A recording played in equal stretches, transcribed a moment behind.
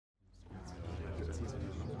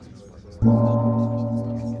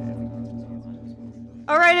All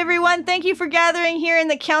right, everyone, thank you for gathering here in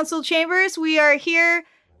the council chambers. We are here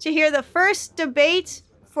to hear the first debate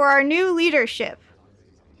for our new leadership.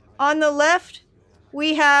 On the left,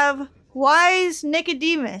 we have Wise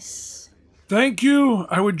Nicodemus. Thank you.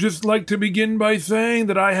 I would just like to begin by saying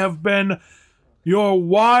that I have been your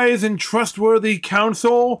wise and trustworthy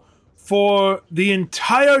counsel for the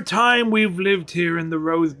entire time we've lived here in the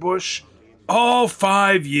Rosebush, all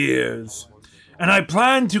 5 years. And I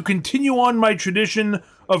plan to continue on my tradition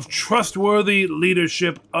of trustworthy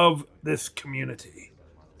leadership of this community.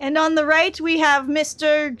 And on the right, we have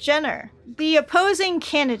Mr. Jenner, the opposing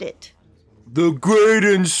candidate. The great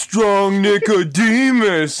and strong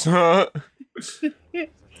Nicodemus, huh?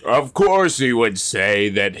 Of course he would say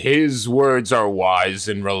that his words are wise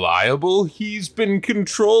and reliable. He's been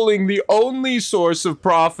controlling the only source of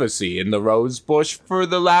prophecy in the Rosebush for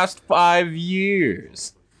the last 5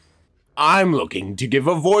 years. I'm looking to give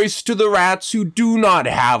a voice to the rats who do not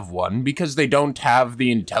have one because they don't have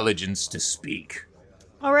the intelligence to speak.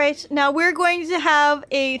 All right, now we're going to have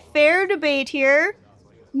a fair debate here.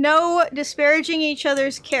 No disparaging each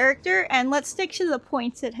other's character, and let's stick to the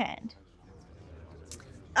points at hand.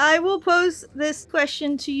 I will pose this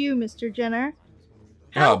question to you, Mr. Jenner.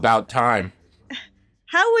 How about time?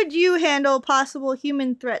 How would you handle possible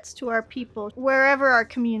human threats to our people, wherever our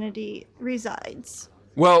community resides?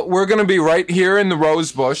 Well, we're gonna be right here in the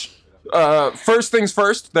Rosebush. First things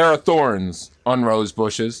first, there are thorns on rose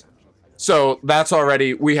bushes. So that's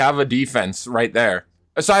already, we have a defense right there.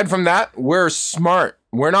 Aside from that, we're smart.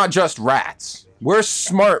 We're not just rats. We're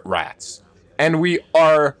smart rats. And we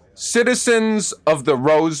are citizens of the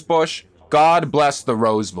Rosebush. God bless the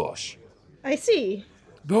Rosebush. I see.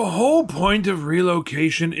 The whole point of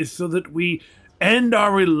relocation is so that we end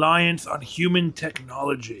our reliance on human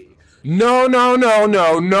technology. No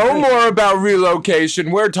more about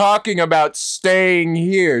relocation. We're talking about staying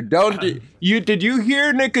here. Did you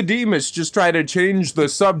hear Nicodemus just try to change the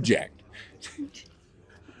subject?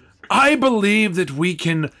 I believe that we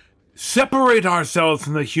can separate ourselves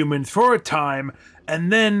from the humans for a time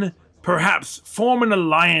and then perhaps form an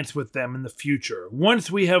alliance with them in the future, once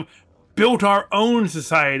we have built our own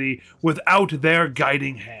society without their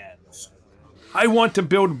guiding hands. I want to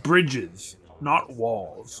build bridges, not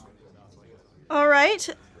walls. All right,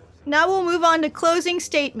 now we'll move on to closing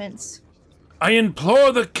statements. I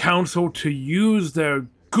implore the council to use their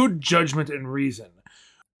good judgment and reason.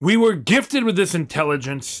 We were gifted with this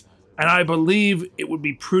intelligence, and I believe it would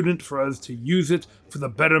be prudent for us to use it for the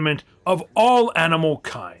betterment of all animal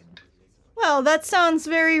kind. Well, that sounds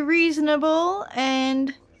very reasonable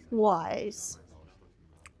and wise.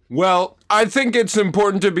 Well, I think it's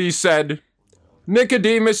important to be said.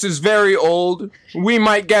 Nicodemus is very old. We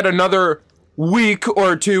might get another week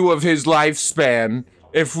or two of his lifespan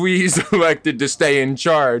if he's elected to stay in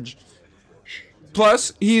charge.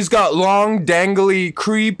 Plus, he's got long, dangly,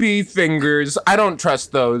 creepy fingers. I don't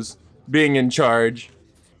trust those being in charge.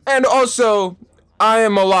 And also, I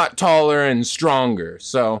am a lot taller and stronger,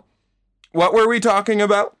 so what were we talking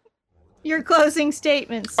about? Your closing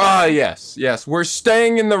statements. Yes. We're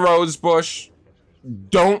staying in the Rosebush.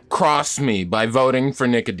 Don't cross me by voting for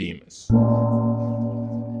Nicodemus.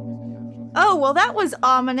 Oh, well, that was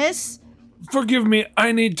ominous. Forgive me,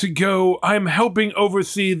 I need to go. I'm helping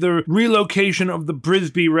oversee the relocation of the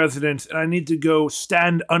Brisby residents, and I need to go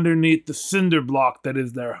stand underneath the cinder block that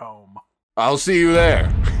is their home. I'll see you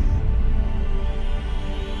there.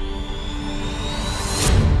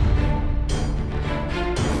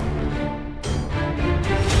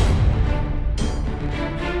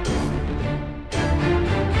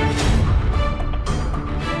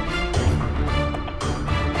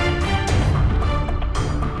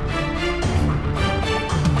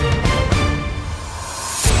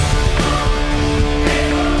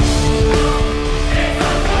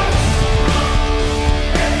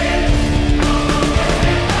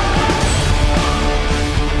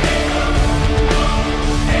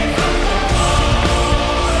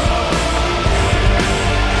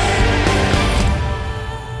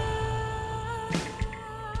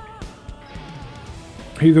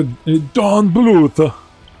 He's a Don Bluth,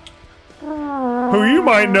 who you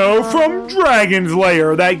might know from Dragon's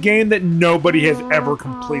Lair, that game that nobody has ever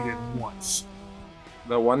completed once.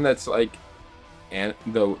 The one that's like, and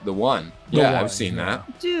the one. I've seen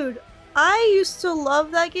that. Dude, I used to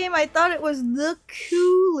love that game. I thought it was the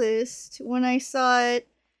coolest when I saw it.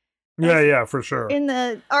 Yeah, for sure. In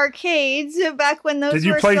the arcades back when those. Did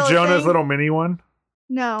you were play still Jonah's Little Mini one?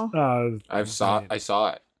 No. I saw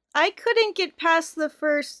it. I couldn't get past the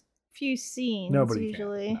first few scenes. Nobody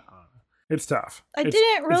usually. can. No. It's tough. I It's-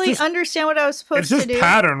 didn't it's really just- understand what I was It's supposed to just do.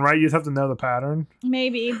 pattern, right? You just have to know the pattern.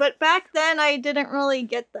 Maybe, but back then I didn't really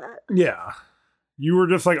get that. Yeah. You were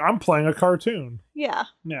just like, I'm playing a cartoon. Yeah.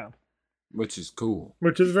 Yeah. Which is cool.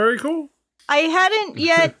 Which is very cool. I hadn't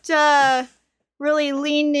yet really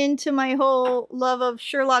leaned into my whole love of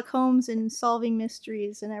Sherlock Holmes and solving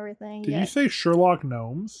mysteries and everything Did yet. you say Sherlock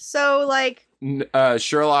Gnomes? So, like,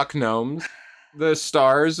 Sherlock Gnomes. The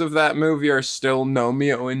stars of that movie are still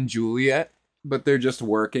Nomeo and Juliet, but they're just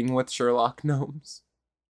working with Sherlock Gnomes.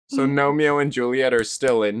 So Nomeo and Juliet are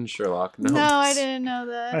still in Sherlock Gnomes. no, I didn't know I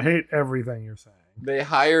that. hate everything you're saying. They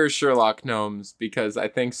hire Sherlock Gnomes because I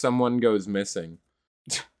think someone goes missing.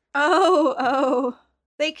 Oh.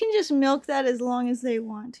 They can just milk that as long as they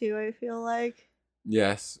want to, I feel like.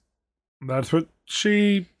 Yes. That's what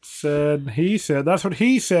she said. He said. That's what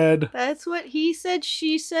he said. That's what he said,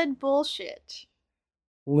 she said, bullshit.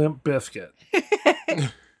 Limp Biscuit.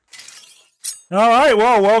 All right.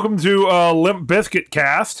 Well, welcome to Limp Bizkit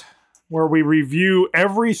Cast, where we review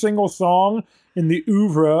every single song in the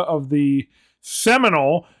oeuvre of the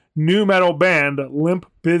seminal nu metal band Limp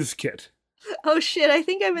Bizkit. Oh shit, I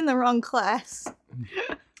think I'm in the wrong class.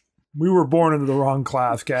 We were born into the wrong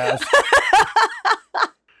class, Cass.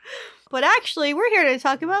 But actually, we're here to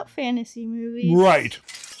talk about fantasy movies. Right.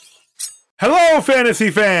 Hello, fantasy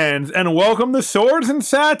fans, and welcome to Swords and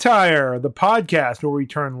Satire, the podcast where we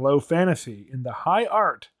turn low fantasy into high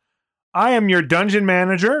art. I am your dungeon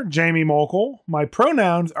manager, Jamie Mokel. My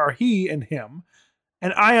pronouns are he and him,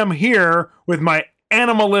 and I am here with my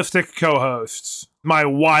animalistic co-hosts, my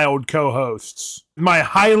wild co-hosts, my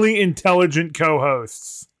highly intelligent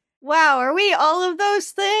co-hosts. Wow, are we all of those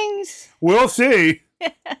things? We'll see.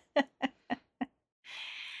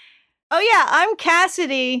 Oh yeah, I'm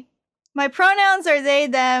Cassidy. My pronouns are they,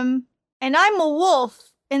 them, and I'm a wolf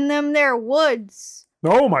in them there woods.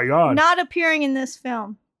 Oh my god. Not appearing in this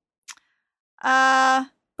film. But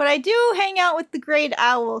I do hang out with the great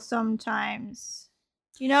owl sometimes.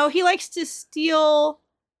 You know, he likes to steal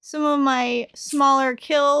some of my smaller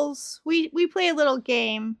kills. We play a little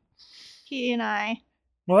game, he and I.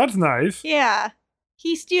 Well, that's nice. Yeah.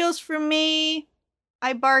 He steals from me.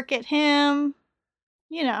 I bark at him.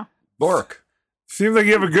 You know. Bork. Seems like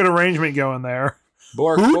you have a good arrangement going there.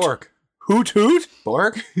 Bork, Hoot? Bork. Hoot hoot?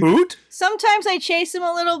 Bork? Hoot? Sometimes I chase him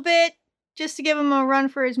a little bit just to give him a run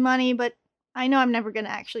for his money, but I know I'm never going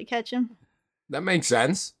to actually catch him. That makes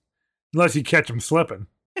sense. Unless you catch him slipping.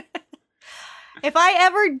 If I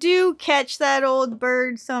ever do catch that old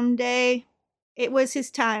bird someday, it was his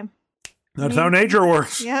time. That's how nature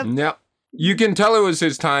works. Yep. Yep. You can tell it was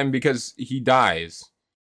his time because he dies.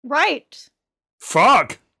 Right.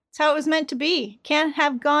 Fuck. That's how it was meant to be. Can't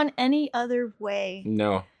have gone any other way.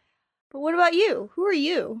 No. But what about you? Who are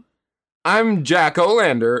you? I'm Jack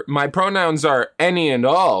Olander. My pronouns are any and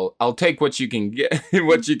all. I'll take what you can get,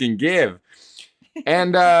 what you can give.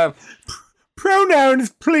 And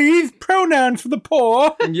Pronouns, please. Pronouns for the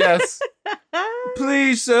poor. yes.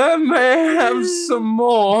 Please, sir, may I have some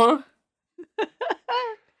more?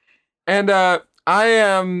 And I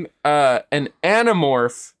am an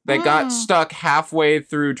animorph that got stuck halfway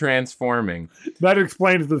through transforming. That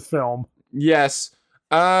explains this film. Yes.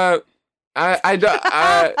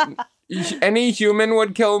 Any human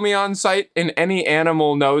would kill me on sight, and any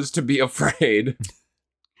animal knows to be afraid.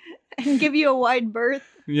 And give you a wide berth?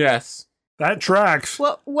 Yes. That tracks.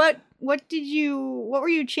 What were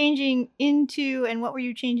you changing into and what were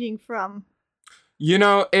you changing from? You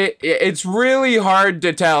know, it's really hard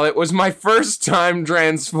to tell. It was my first time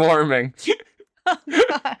transforming.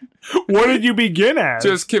 God. What did you begin as?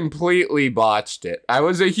 Just completely botched it. I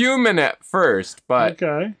was a human at first, but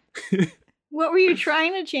Okay. What were you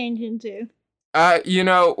trying to change into? I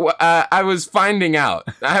was finding out.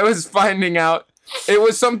 It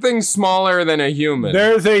was something smaller than a human.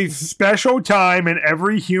 There's a special time in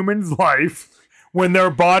every human's life when their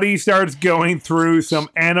body starts going through some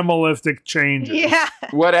animalistic changes. Yeah.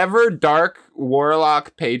 Whatever dark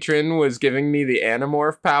warlock patron was giving me the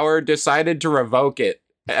animorph power decided to revoke it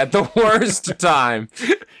at the worst time.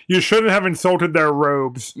 You shouldn't have insulted their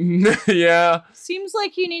robes. Yeah. Seems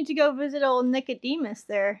like you need to go visit old Nicodemus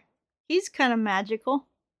there. He's kind of magical.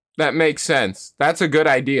 That makes sense. That's a good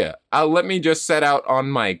idea. Let me just set out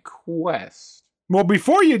on my quest. Well,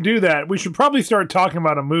 before you do that, we should probably start talking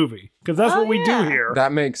about a movie, because that's what we yeah. do here.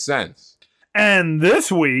 That makes sense. And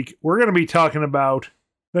this week, we're going to be talking about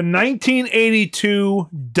the 1982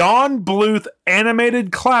 Don Bluth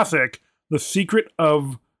animated classic, The Secret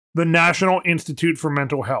of the National Institute for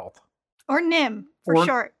Mental Health. Or NIM, for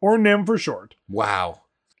short. Or NIM for short. Wow.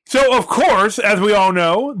 So, of course, as we all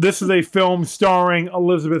know, this is a film starring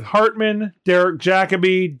Elizabeth Hartman, Derek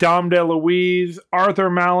Jacobi, Dom DeLuise, Arthur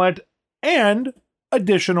Mallet, and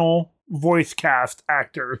additional voice cast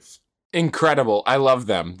actors. Incredible. I love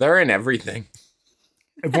them. They're in everything.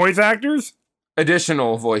 Voice actors?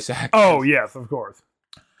 Additional voice actors. Oh, yes, of course.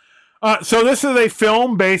 So this is a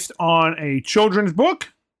film based on a children's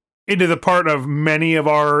book. It is a part of many of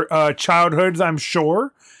our childhoods, I'm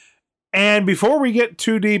sure. And before we get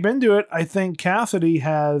too deep into it, I think Cassidy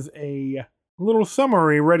has a little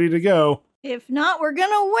summary ready to go. If not, we're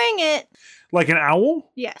gonna wing it. Like an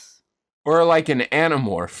owl? Yes. Or like an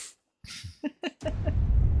Animorph.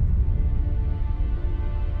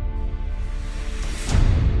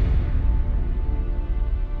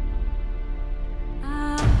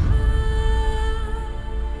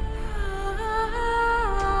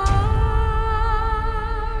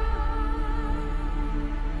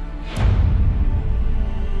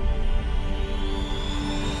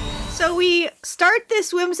 So we start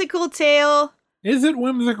this whimsical tale Is it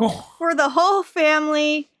whimsical? for the whole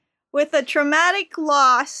family with a traumatic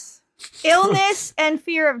loss, illness, and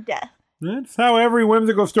fear of death. That's how every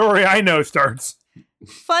whimsical story I know starts.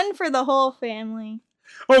 Fun for the whole family.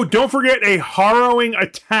 Oh, don't forget a harrowing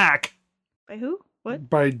attack By who? What?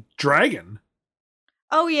 by Dragon.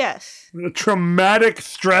 Oh, yes. A traumatic,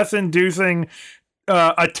 stress-inducing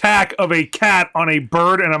attack of a cat on a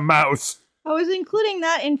bird and a mouse. I was including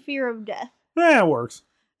that in fear of death. That works.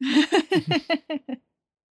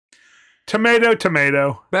 Tomato,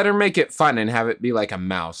 tomato. Better make it fun and have it be like a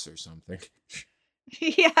mouse or something.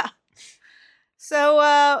 Yeah.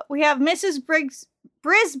 So we have Mrs.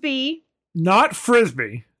 Brisby. Not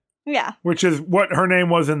Frisbee, Yeah. which is what her name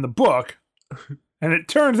was in the book. And it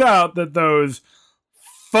turns out that those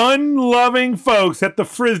fun-loving folks at the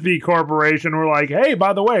Frisbee Corporation were like, hey,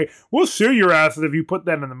 by the way, we'll sue your asses if you put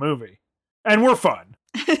that in the movie. And we're fun.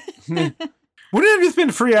 Wouldn't it have just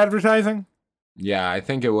been free advertising? Yeah, I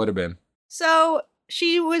think it would have been. So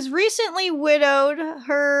she was recently widowed.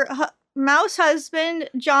 Her mouse husband,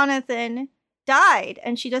 Jonathan, died,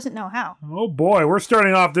 and she doesn't know how. Oh boy, we're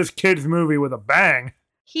starting off this kid's movie with a bang.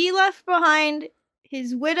 He left behind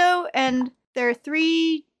his widow and their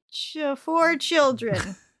four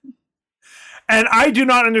children. And I do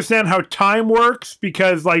not understand how time works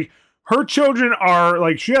because, like, her children are,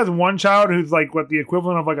 like, she has one child who's, like, what, the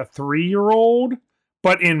equivalent of, like, a 3-year-old,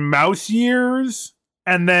 but in mouse years.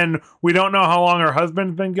 And then we don't know how long her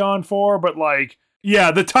husband's been gone for, but, like,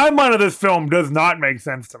 yeah, the timeline of this film does not make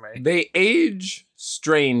sense to me. They age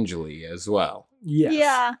strangely as well. Yes.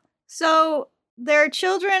 Yeah. So their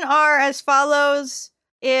children are as follows.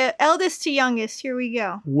 Eldest to youngest. Here we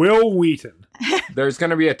go. Will Wheaton. There's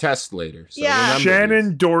going to be a test later. So Yeah. remember Shannon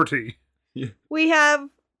these. Doherty. We have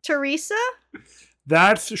Teresa,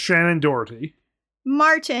 That's Shannon Doherty.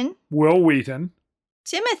 Martin, Will Wheaton.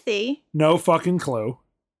 Timothy, No fucking clue.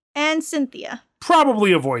 and Cynthia,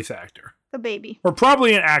 Probably a voice actor. the baby. Or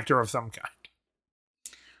probably an actor of some kind.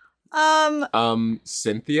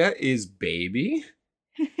 Cynthia is baby.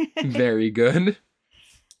 Very good.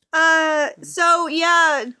 So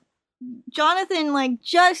yeah, Jonathan like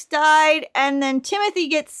just died, and then Timothy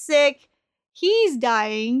gets sick. He's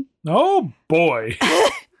dying. Oh boy.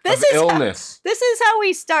 This Of is illness. this is how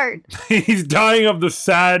we start. He's dying of the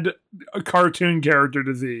sad cartoon character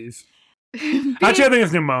disease. Actually, I think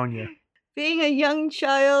it's pneumonia. Being a young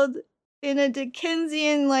child in a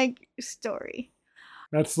Dickensian like story.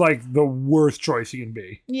 That's like the worst choice you can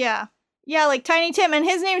be. Yeah. Yeah, like Tiny Tim, and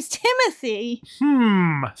his name's Timothy.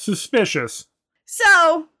 Suspicious.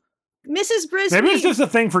 So, Mrs. Brisby. Maybe it's just a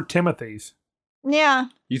thing for Timothy's. Yeah.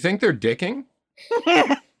 You think they're dicking?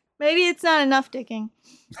 Maybe it's not enough dicking.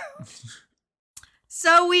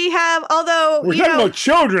 So we have, although, We're you talking know, about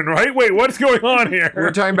children, right? Wait, what's going on here?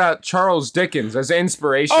 We're talking about Charles Dickens as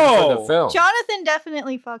inspiration for the film. Jonathan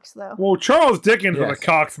definitely fucks, though. Well, Charles Dickens was Yes. a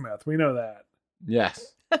cocksmith. We know that.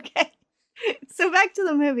 Yes. Okay. So back to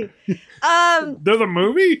the movie. There's a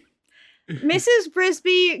movie? Mrs.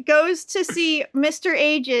 Brisby goes to see Mr.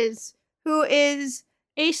 Ages, who is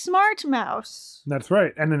a smart mouse. That's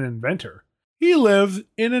right, and an inventor. He lives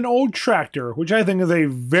in an old tractor, which I think is a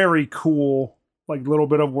very cool, like, little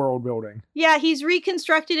bit of world building. Yeah, he's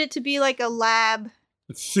reconstructed it to be like a lab,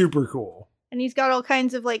 It's super cool. and he's got all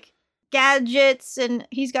kinds of like gadgets, and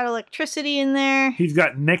he's got electricity in there. He's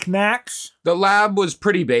got knickknacks. The lab was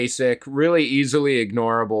pretty basic, really easily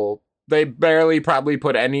ignorable. They barely probably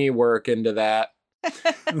put any work into that.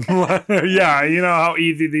 Yeah, you know how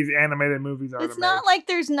easy these animated movies are It's to not make. like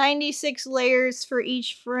there's 96 layers for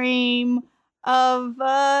each frame of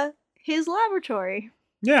his laboratory.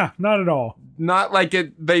 Yeah, not at all. Not like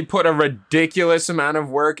they put a ridiculous amount of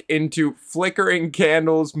work into flickering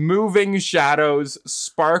candles, moving shadows,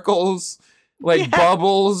 sparkles,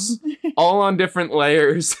 bubbles, all on different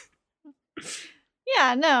layers.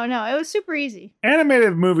 Yeah, no, it was super easy.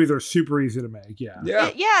 Animated movies are super easy to make, yeah.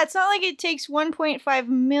 Yeah. It's not like it takes 1.5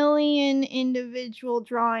 million individual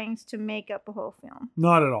drawings to make up a whole film.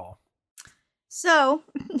 Not at all. So,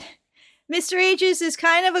 Mr. Ages is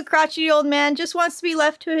kind of a crotchety old man, just wants to be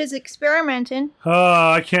left to his experimenting.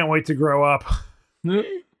 I can't wait to grow up.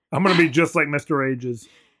 I'm going to be just like Mr. Ages.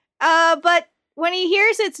 But when he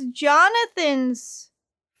hears it's Jonathan's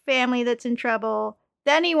family that's in trouble,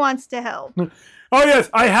 then he wants to help. Oh, yes,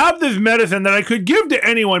 I have this medicine that I could give to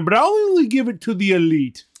anyone, but I'll only give it to the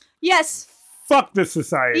elite. Yes. Fuck this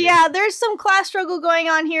society. Yeah, there's some class struggle going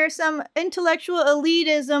on here, some intellectual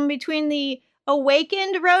elitism between the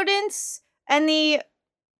awakened rodents and the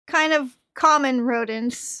kind of common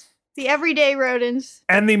rodents, the everyday rodents.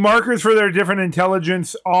 And the markers for their different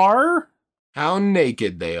intelligence are? How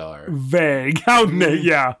naked they are. Vague.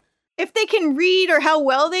 Yeah. If they can read or how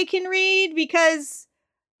well they can read, because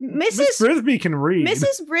Miss Brisby can read.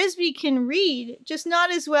 Mrs. Brisby can read, just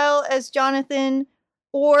not as well as Jonathan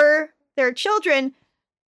or their children.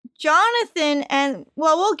 Jonathan, and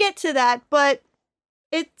well, we'll get to that, but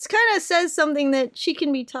it kind of says something that she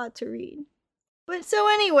can be taught to read. But so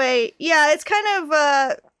anyway, yeah, it's kind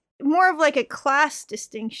of more of like a class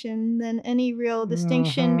distinction than any real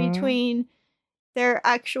distinction between their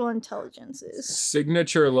actual intelligences.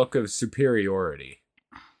 Signature look of superiority.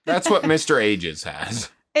 That's what Mr. Ages has.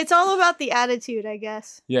 It's all about the attitude, I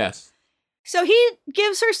guess. Yes. So he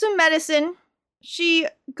gives her some medicine. She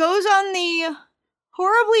goes on the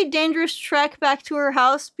horribly dangerous trek back to her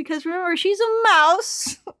house because remember, she's a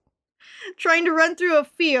mouse trying to run through a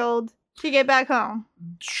field to get back home.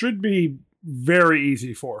 Should be very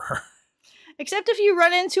easy for her. Except if you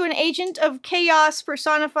run into an agent of chaos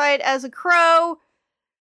personified as a crow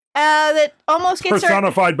that almost gets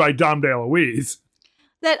personified by Dom DeLuise.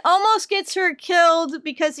 That almost gets her killed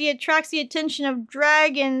because he attracts the attention of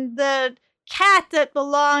Dragon, the cat that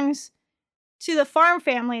belongs to the farm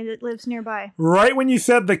family that lives nearby. Right when you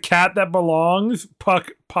said the cat that belongs,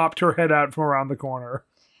 Puck popped her head out from around the corner.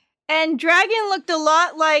 And Dragon looked a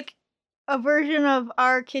lot like a version of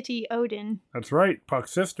our kitty Odin. That's right,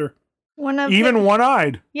 Puck's sister. Even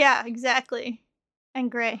one-eyed. Yeah, exactly.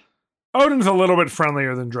 And gray. Odin's a little bit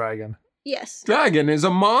friendlier than Dragon. Yes. Dragon is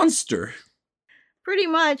a monster. Pretty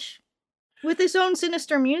much. With his own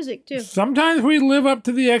sinister music, too. Sometimes we live up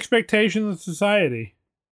to the expectations of society.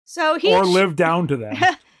 So he or live down to them.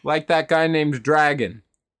 Like that guy named Dragon.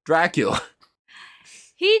 Dracula.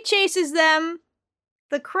 He chases them.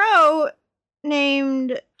 The crow,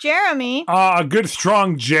 named Jeremy. A good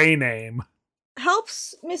strong J name.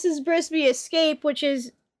 Helps Mrs. Brisby escape, which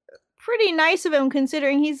is pretty nice of him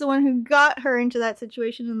considering he's the one who got her into that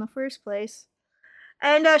situation in the first place.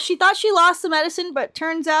 And she thought she lost the medicine, but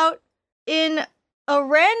turns out in a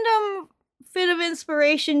random fit of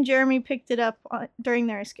inspiration, Jeremy picked it up during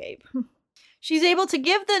their escape. She's able to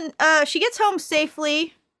give she gets home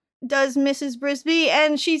safely, does Mrs. Brisby,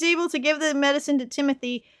 and she's able to give the medicine to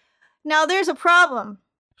Timothy. Now there's a problem.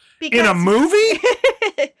 In a movie?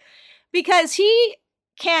 Because he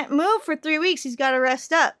can't move for 3 weeks. He's got to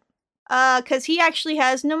rest up. Because he actually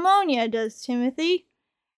has pneumonia, does Timothy.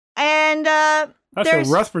 And that's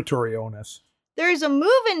a respiratory illness. There's a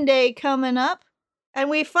move-in day coming up. And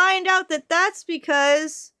we find out that that's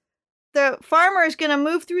because the farmer is going to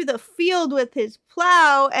move through the field with his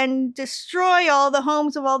plow and destroy all the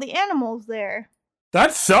homes of all the animals there.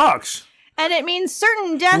 That sucks. And it means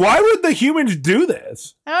certain death. Why would the humans do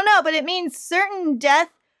this? I don't know, but it means certain death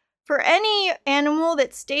for any animal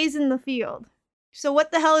that stays in the field. So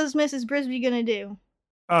what the hell is Mrs. Brisby going to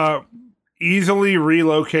do? Easily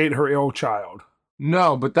relocate her ill child.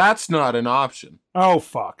 No, but that's not an option. Oh,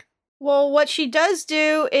 fuck. Well, what she does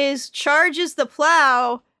do is charges the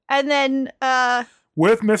plow, and then,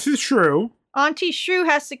 with Mrs. Shrew. Auntie Shrew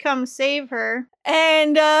has to come save her.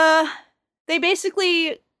 And, they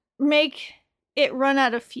basically make it run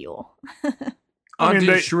out of fuel.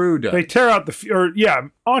 Auntie Shrew does. They tear out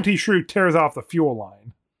Auntie Shrew tears off the fuel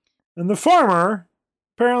line. And the farmer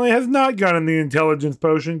apparently has not gotten the intelligence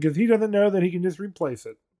potion because he doesn't know that he can just replace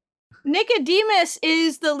it. Nicodemus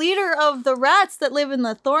is the leader of the rats that live in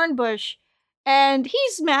the thorn bush, and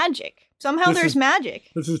he's magic. Somehow there's magic.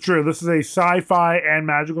 This is true. This is a sci-fi and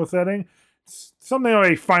magical setting. It's something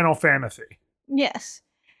like a Final Fantasy. Yes.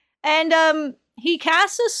 And he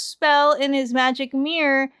casts a spell in his magic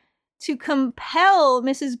mirror to compel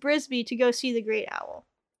Mrs. Brisby to go see the great owl.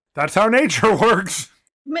 That's how nature works.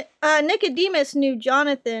 Nicodemus knew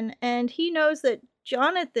Jonathan, and he knows that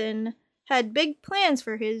Jonathan had big plans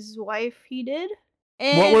for his wife. He did.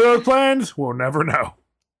 And What were those plans? We'll never know.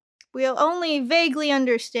 we'll only vaguely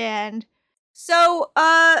understand. So,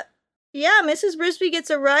 yeah, Mrs. Brisby gets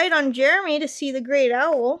a ride on Jeremy to see the Great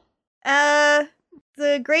Owl.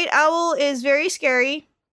 The Great Owl is very scary.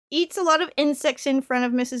 Eats a lot of insects in front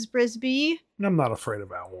of Mrs. Brisby. I'm not afraid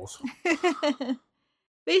of owls.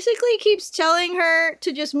 Basically keeps telling her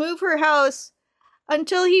to just move her house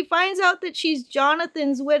until he finds out that she's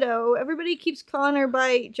Jonathan's widow. Everybody keeps calling her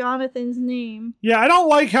by Jonathan's name. Yeah, I don't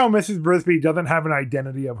like how Mrs. Brisby doesn't have an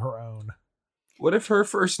identity of her own. What if her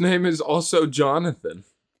first name is also Jonathan?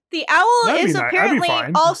 The owl That'd is be that'd be apparently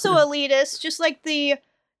fine. also elitist, just like the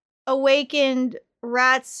awakened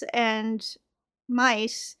rats and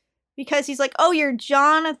mice, because he's like, oh, you're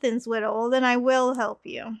Jonathan's widow, well, then I will help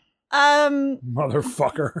you.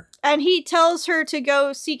 Motherfucker. And he tells her to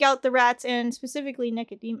go seek out the rats, and specifically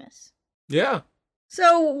Nicodemus. Yeah.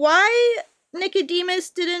 So why Nicodemus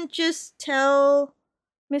didn't just tell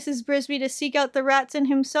Mrs. Brisby to seek out the rats and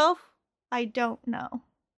himself, I don't know.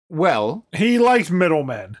 Well, He likes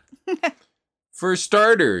middlemen. for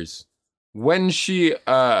starters, when she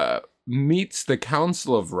meets the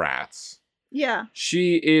Council of Rats, Yeah.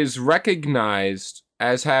 she is recognized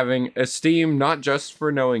as having esteem not just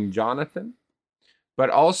for knowing Jonathan, but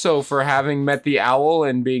also for having met the owl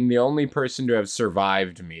and being the only person to have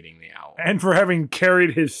survived meeting the owl. And for having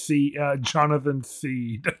carried his seed, Jonathan's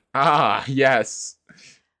seed. Ah, yes.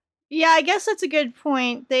 Yeah, I guess that's a good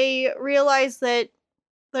point. They realize that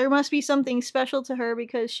there must be something special to her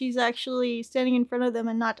because she's actually standing in front of them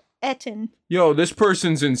and not Etten. Yo, this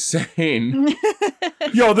person's insane.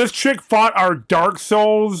 Yo, this chick fought our Dark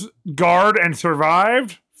Souls guard and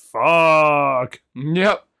survived? Fuck.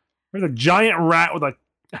 Yep. There's a giant rat with a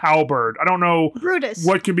halberd. I don't know Brutus.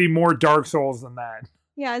 what could be more Dark Souls than that.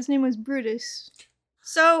 Yeah, his name was Brutus.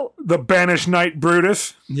 So, The Banished Knight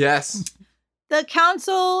Brutus. Yes. the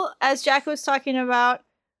council, as Jack was talking about,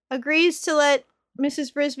 agrees to let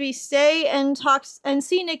Mrs. Brisby stay and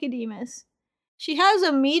see Nicodemus. She has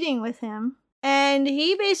a meeting with him, and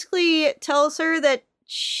he basically tells her that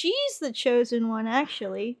she's the chosen one,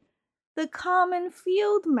 actually. The common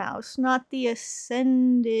field mouse, not the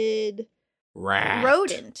ascended Rat.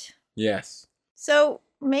 rodent. Yes. So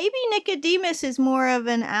maybe Nicodemus is more of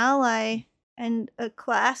an ally and a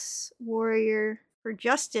class warrior for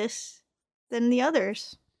justice than the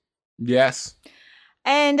others. Yes.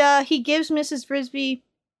 And he gives Mrs. Brisby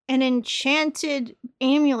an enchanted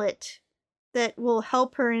amulet that will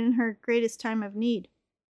help her in her greatest time of need.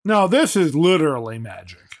 No, this is literally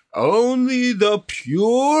magic. Only the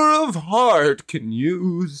pure of heart can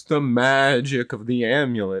use the magic of the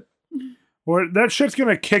amulet. Or that shit's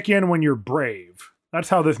gonna kick in when you're brave. That's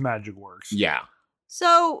how this magic works. Yeah.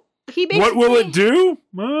 So he basically... What will it do?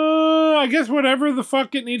 I guess whatever the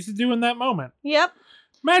fuck it needs to do in that moment. Yep.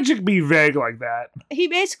 Magic be vague like that. He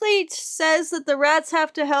basically says that the rats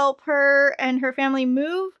have to help her and her family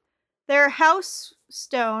move their house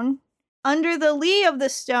stone under the lee of the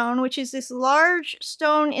stone, which is this large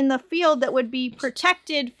stone in the field that would be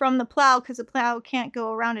protected from the plow because the plow can't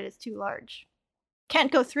go around it. It's too large.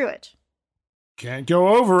 Can't go through it. Can't go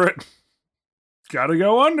over it. Gotta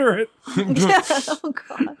go under it. Oh,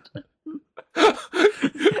 God.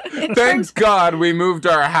 Thank God we moved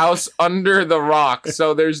our house under the rock,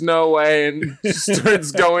 so there's no way and it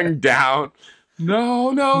starts going down.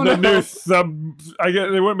 No. The new I guess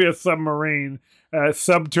there wouldn't be a submarine,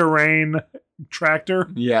 subterranean tractor.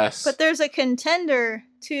 Yes. But there's a contender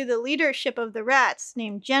to the leadership of the rats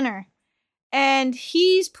named Jenner. And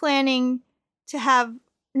he's planning to have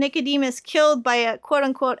Nicodemus killed by a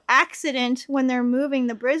quote-unquote accident when they're moving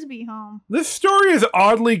the Brisby home. This story is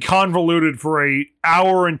oddly convoluted for a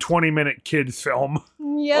hour and 20-minute kids film.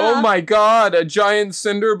 Yeah. Oh my God, a giant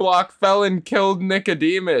cinder block fell and killed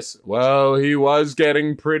Nicodemus. Well, he was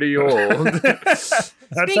getting pretty old. That's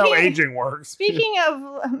how Speaking- aging works. Speaking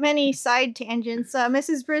of many side tangents,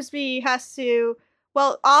 Mrs. Brisby has to,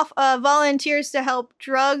 volunteers to help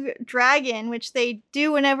drug Dragon, which they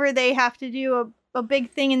do whenever they have to do a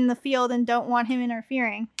big thing in the field and don't want him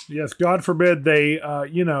interfering. Yes, God forbid they,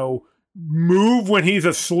 move when he's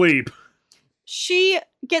asleep. She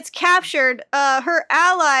gets captured. Her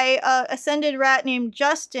ally, ascended rat named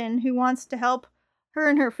Justin, who wants to help her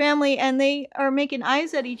and her family, and they are making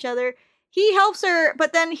eyes at each other. He helps her,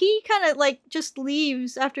 but then he kind of just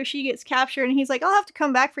leaves after she gets captured, and he's like, I'll have to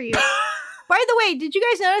come back for you. By the way, did you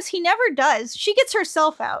guys notice he never does? She gets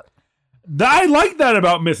herself out. I like that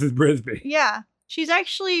about Mrs. Brisby. Yeah. She's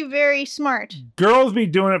actually very smart. Girls be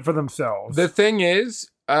doing it for themselves. The thing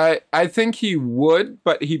is, I think he would,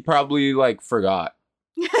 but he probably, like, forgot.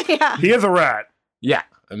 Yeah. He is a rat. Yeah,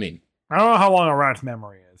 I mean, I don't know how long a rat's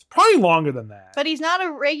memory is. Probably longer than that. But he's not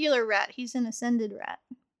a regular rat. He's an ascended rat.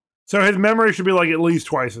 So his memory should be like at least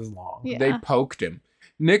twice as long. Yeah. they poked him.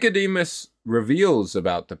 Nicodemus reveals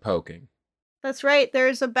about the poking. That's right.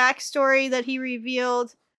 There's a backstory that he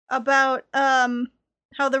revealed about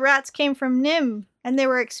how the rats came from Nim and they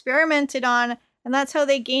were experimented on, and that's how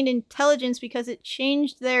they gained intelligence because it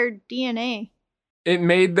changed their DNA. It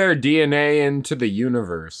made their DNA into the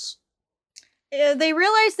universe. They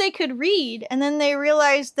realized they could read, and then they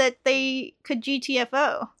realized that they could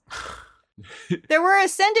GTFO. There were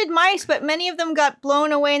ascended mice, but many of them got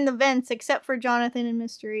blown away in the vents, except for Jonathan and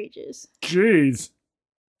Mr. Ages. Jeez.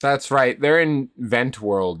 That's right. They're in Vent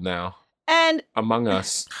World now. And Among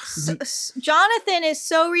Us. Jonathan is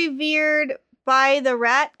so revered by the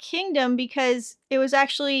Rat Kingdom because it was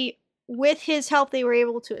actually with his help they were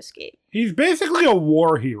able to escape. He's basically a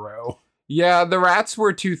war hero. Yeah, the rats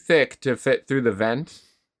were too thick to fit through the vent.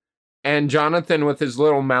 And Jonathan, with his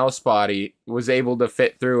little mouse body, was able to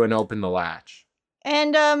fit through and open the latch.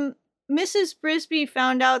 And Mrs. Brisby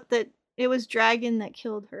found out that it was Dragon that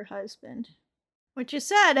killed her husband, which is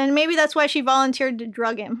sad. And maybe that's why she volunteered to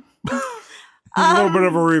drug him. A little bit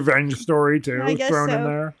of a revenge story, too, I guess thrown in so.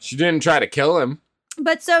 there. She didn't try to kill him.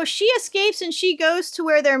 But so she escapes and she goes to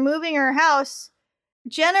where they're moving her house.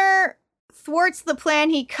 Jenner thwarts the plan.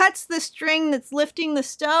 He cuts the string that's lifting the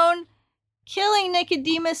stone, killing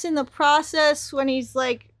Nicodemus in the process when he's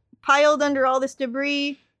like piled under all this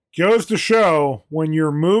debris. Goes to show when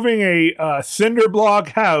you're moving a cinder block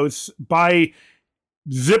house by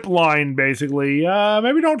zip line, basically,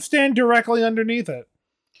 maybe don't stand directly underneath it.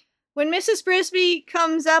 When Mrs. Brisby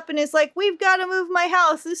comes up and is like, "We've got to move my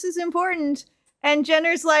house. This is important." And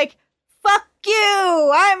Jenner's like, "Fuck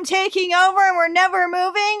you. I'm taking over and we're never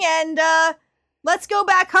moving. And let's go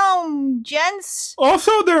back home, gents."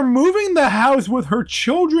 Also, they're moving the house with her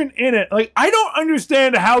children in it. Like, I don't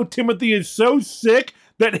understand how Timothy is so sick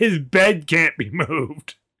that his bed can't be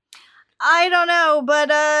moved. I don't know,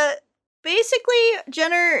 but basically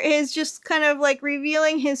Jenner is just kind of like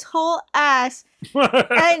revealing his whole ass.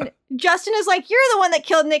 And Justin is like, "You're the one that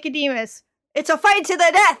killed Nicodemus. It's a fight to the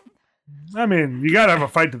death." I mean, you gotta have a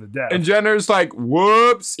fight to the death. And Jenner's like,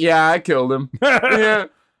 whoops, yeah, I killed him. Yeah.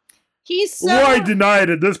 He's so Why deny it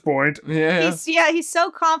at this point? Yeah. he's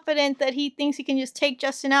so confident that he thinks he can just take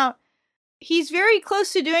Justin out. He's very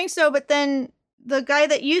close to doing so, but then the guy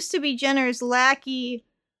that used to be Jenner's lackey,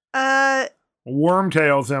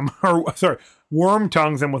 Wormtails him, or sorry, worm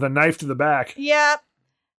tongues him with a knife to the back. yeah,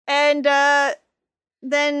 and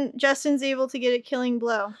then Justin's able to get a killing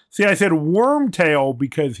blow. See, I said wormtail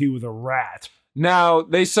because he was a rat. Now,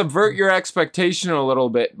 they subvert your expectation a little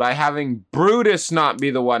bit by having Brutus not be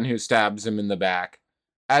the one who stabs him in the back,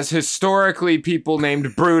 as historically people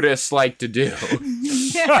named Brutus like to do.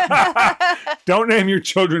 Don't name your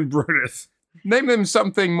children Brutus. Name them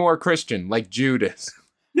something more Christian, like Judas.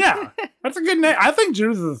 Yeah, that's a good name. I think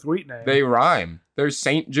Judas is a sweet name. They rhyme. There's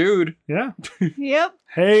Saint Jude. Yeah. Yep.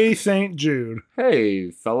 Hey, Saint Jude.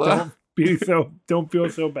 Hey, fella. Don't feel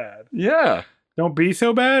so bad. Yeah. Don't be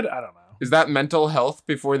so bad. I don't know. Is that mental health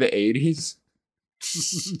before the 80s?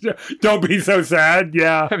 Don't be so sad.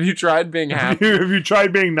 Yeah. Have you tried being happy? Have you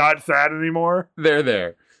tried being not sad anymore?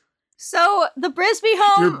 There. So the Brisby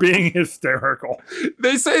home. You're being hysterical.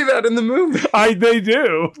 They say that in the movie. They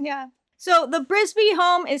do. Yeah. So the Brisby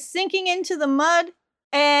home is sinking into the mud,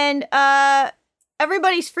 and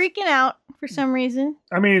everybody's freaking out for some reason.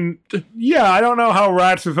 I mean, yeah, I don't know how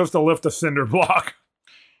rats are supposed to lift a cinder block.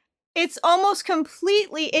 It's almost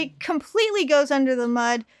completely goes under the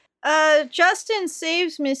mud. Justin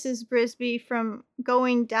saves Mrs. Brisby from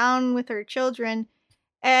going down with her children,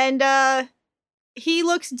 and he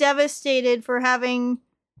looks devastated for having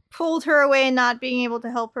pulled her away and not being able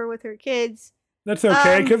to help her with her kids. That's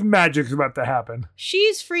okay, because magic's about to happen.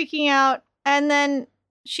 She's freaking out, and then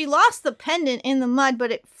she lost the pendant in the mud,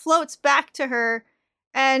 but it floats back to her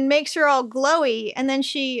and makes her all glowy, and then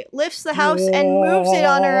she lifts the house and moves it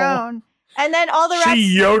on her own. And then all the rats...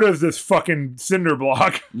 She Yoda's this fucking cinder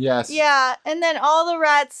block. Yes. Yeah, and then all the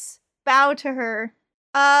rats bow to her.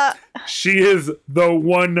 She is the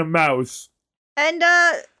one mouse. And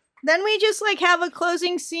then we just like have a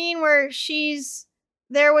closing scene where she's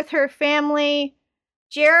there with her family.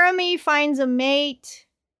 Jeremy finds a mate.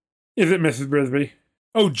 Is it Mrs. Brisby?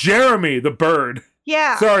 Oh, Jeremy, the bird.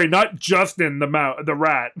 Yeah. Sorry, not Justin the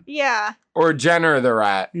rat. Yeah. Or Jenner the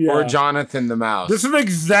rat. Yeah. Or Jonathan the mouse. This is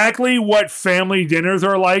exactly what family dinners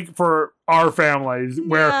are like for our families,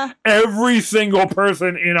 where Yeah. every single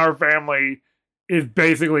person in our family is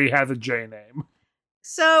basically has a J name.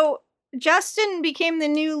 So Justin became the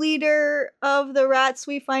new leader of the rats,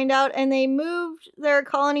 we find out, and they moved their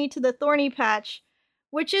colony to the Thorny Patch,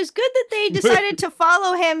 which is good that they decided to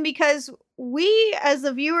follow him because we, as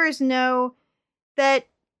the viewers, know that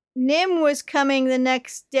Nim was coming the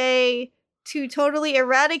next day to totally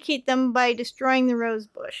eradicate them by destroying the rose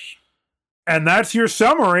bush. And that's your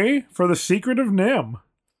summary for The Secret of Nim.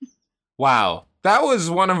 Wow. That was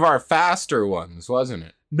one of our faster ones, wasn't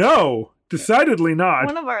it? No, decidedly not.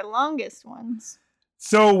 One of our longest ones.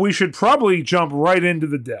 So we should probably jump right into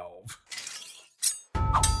the delve.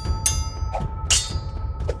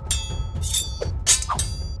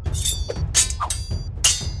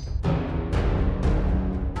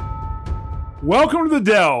 Welcome to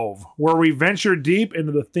the Delve, where we venture deep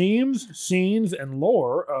into the themes, scenes, and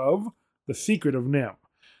lore of The Secret of Nim.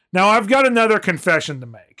 Now, I've got another confession to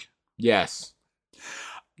make. Yes.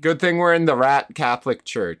 Good thing we're in the Rat Catholic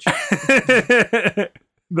Church. The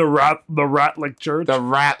Ratlick Church. The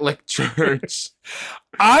Ratlick Church.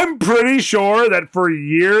 I'm pretty sure that for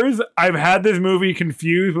years I've had this movie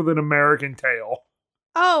confused with An American Tail.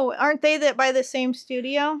 Oh, aren't they by the same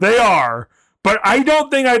studio? They are, but I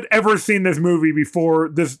don't think I'd ever seen this movie before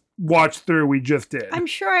this watch through we just did. I'm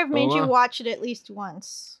sure I've made you watch it at least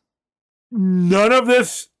once. None of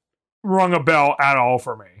this rung a bell at all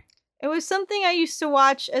for me. It was something I used to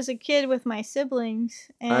watch as a kid with my siblings.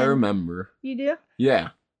 And I remember. You do? Yeah.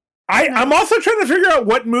 I'm also trying to figure out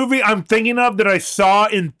what movie I'm thinking of that I saw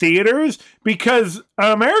in theaters, because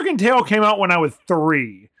An American Tail came out when I was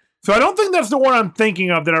 3. So I don't think that's the one I'm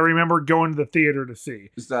thinking of that I remember going to the theater to see.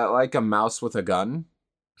 Is that like a mouse with a gun?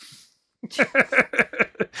 It's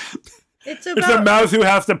It's a mouse who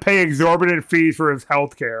has to pay exorbitant fees for his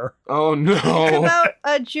health care. Oh no. about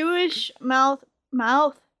a Jewish about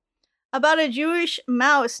a Jewish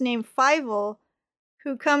mouse named Fievel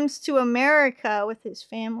who comes to America with his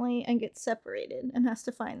family and gets separated and has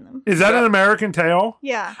to find them. Is that An American Tail?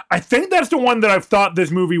 Yeah. I think that's the one that I've thought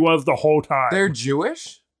this movie was the whole time. They're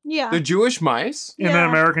Jewish? Yeah. They're Jewish mice? In An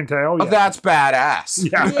American Tail? Oh, Yeah. that's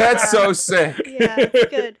badass. Yeah. That's so sick. Yeah, it's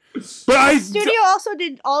good. But The studio also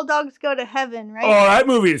did All Dogs Go to Heaven, right? Oh, that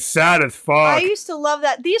movie is sad as fuck. I used to love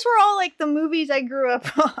that. These were all like the movies I grew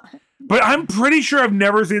up on. But I'm pretty sure I've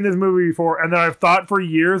never seen this movie before, and that I've thought for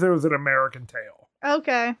years it was An American Tail.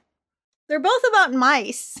 Okay. They're both about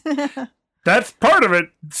mice. That's part of it,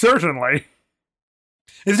 certainly.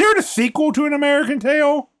 Is there a sequel to An American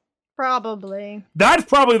Tail? Probably. That's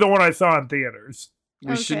probably the one I saw in theaters.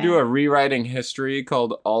 We should Okay. do a rewriting history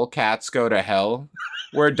called All Cats Go to Hell,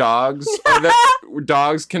 where dogs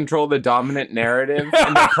control the dominant narrative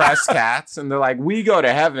and oppress cats, and they're like, we go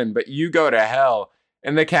to heaven, but you go to hell.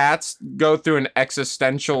 And the cats go through an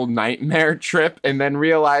existential nightmare trip and then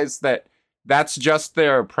realize that that's just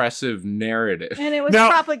their oppressive narrative. And it was Now-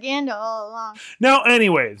 propaganda all along. Now,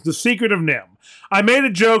 anyways, The Secret of Nim. I made a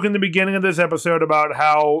joke in the beginning of this episode about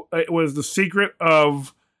how it was the secret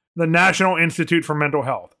of the National Institute for Mental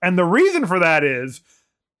Health. And the reason for that is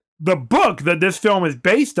the book that this film is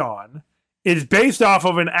based on is based off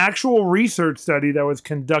of an actual research study that was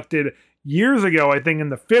conducted years ago, I think in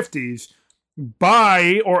the 50s,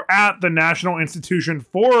 by or at the National Institution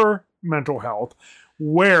for Mental Health,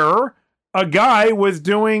 where a guy was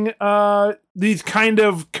doing these kind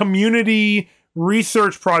of community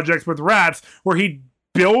research projects with rats where he'd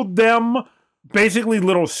build them basically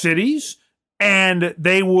little cities, and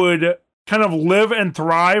they would kind of live and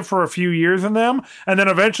thrive for a few years in them, and then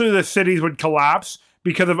eventually the cities would collapse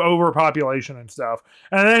because of overpopulation and stuff.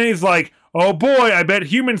 And then he's like, oh boy, I bet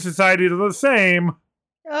human societies are the same.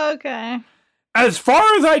 Okay. As far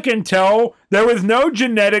as I can tell, there was no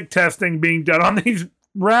genetic testing being done on these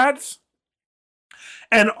rats.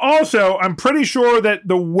 And also, I'm pretty sure that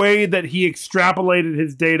the way that he extrapolated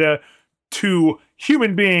his data to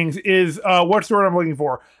human beings is, what's the word I'm looking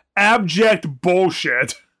for? Abject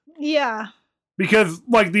bullshit. Yeah. Because,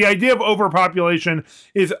 like, the idea of overpopulation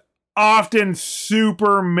is often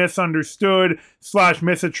super misunderstood /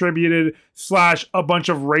 misattributed / a bunch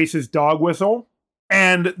of racist dog whistle.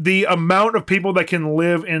 And the amount of people that can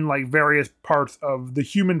live in, like, various parts of the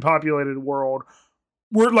human populated world,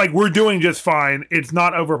 we're doing just fine. It's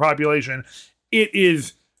not overpopulation. It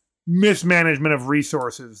is mismanagement of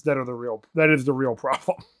resources that is the real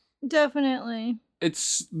problem. Definitely.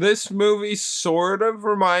 This movie sort of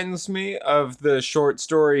reminds me of the short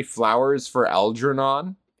story Flowers for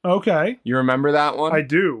Algernon. Okay. You remember that one? I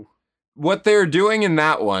do. What they're doing in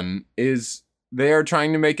that one is they are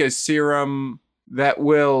trying to make a serum that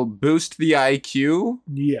will boost the IQ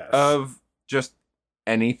Yes. of just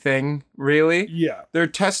anything, really. Yeah. They're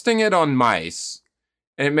testing it on mice,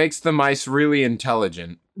 and it makes the mice really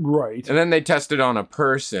intelligent. Right. And then they test it on a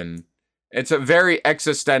person. It's a very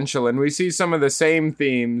existential, and we see some of the same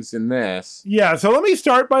themes in this. Yeah, so let me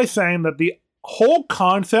start by saying that the whole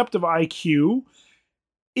concept of IQ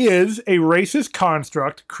is a racist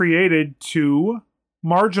construct created to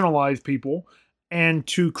marginalize people and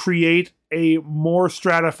to create a more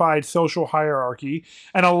stratified social hierarchy.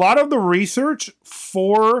 And a lot of the research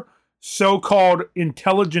for so-called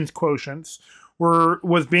intelligence quotients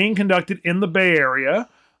was being conducted in the Bay Area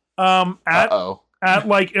at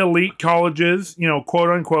like elite colleges, quote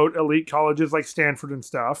unquote elite colleges like Stanford and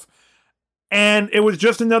stuff. And it was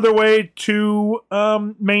just another way to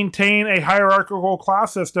maintain a hierarchical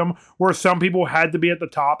class system where some people had to be at the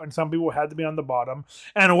top and some people had to be on the bottom.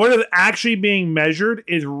 And what is actually being measured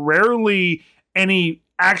is rarely any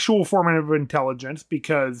actual form of intelligence,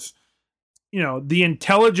 because, the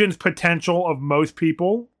intelligence potential of most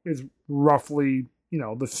people is roughly,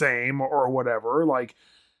 the same or whatever. Like,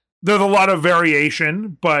 there's a lot of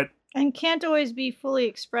variation, but... And can't always be fully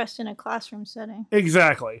expressed in a classroom setting.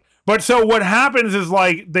 Exactly. But so what happens is,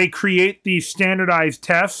 like, they create these standardized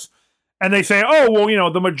tests and they say, oh,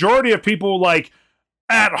 well, the majority of people, like,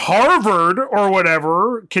 at Harvard or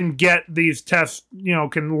whatever can get these tests,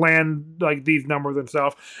 can land, like, these numbers and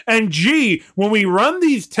stuff. And gee, when we run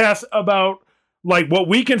these tests about, like, what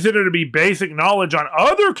we consider to be basic knowledge on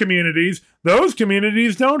other communities, those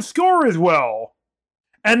communities don't score as well.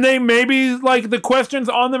 And they maybe, like, the questions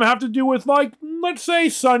on them have to do with, like, let's say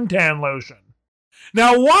suntan lotion.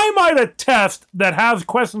 Now, why might a test that has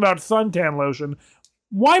questions about suntan lotion,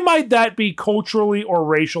 why might that be culturally or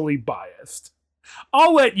racially biased?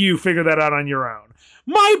 I'll let you figure that out on your own.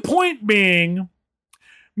 My point being,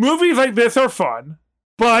 movies like this are fun,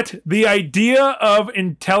 but the idea of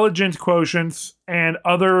intelligence quotients and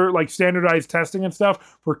other, like, standardized testing and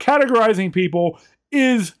stuff for categorizing people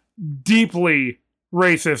is deeply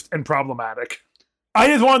racist and problematic. I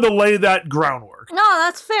just wanted to lay that groundwork. No,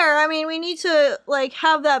 that's fair. I mean, we need to, like,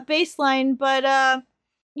 have that baseline, but,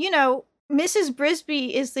 Mrs.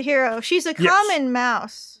 Brisby is the hero. She's a common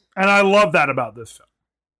mouse. And I love that about this film.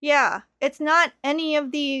 Yeah, it's not any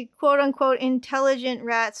of the quote-unquote intelligent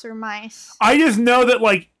rats or mice. I just know that,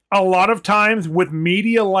 like, a lot of times with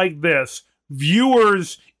media like this,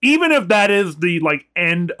 viewers, even if that is the, like,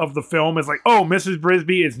 end of the film, is like, oh, Mrs.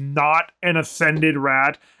 Brisby is not an ascended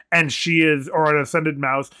rat, and she is, or an ascended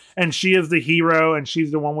mouse, and she is the hero, and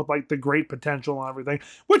she's the one with, like, the great potential and everything,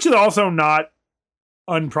 which is also not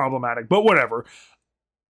unproblematic, but whatever.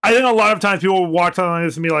 I think a lot of times people will watch something like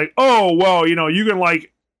this and be like, oh, well, you can,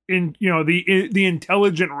 like, the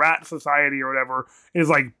intelligent rat society or whatever is,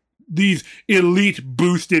 like, these elite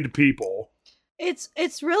boosted people.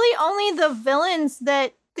 It's really only the villains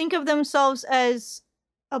that think of themselves as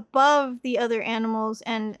above the other animals,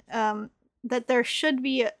 and that there should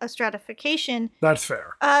be a stratification. That's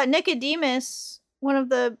fair. Nicodemus, one of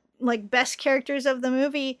the, like, best characters of the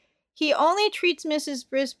movie, he only treats Mrs.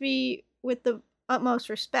 Brisby with the utmost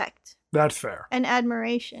respect. That's fair. And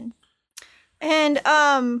admiration. And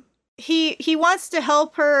he wants to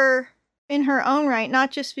help her in her own right, not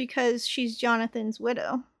just because she's Jonathan's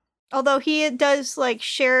widow. Although he does, like,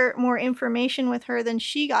 share more information with her than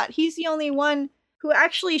she got. He's the only one who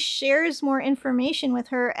actually shares more information with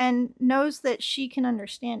her and knows that she can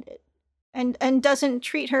understand it. And doesn't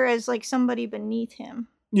treat her as, like, somebody beneath him.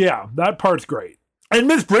 Yeah, that part's great. And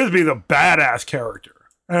Miss Brisby's a badass character.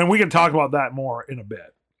 And we can talk about that more in a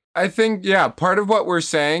bit. I think, yeah, part of what we're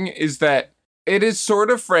saying is that it is sort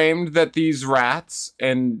of framed that these rats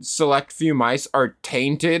and select few mice are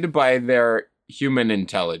tainted by their human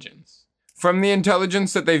intelligence. From the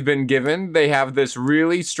intelligence that they've been given, they have this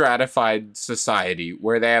really stratified society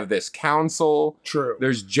where they have this council. True.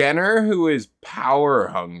 There's Jenner, who is power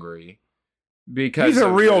hungry because he's a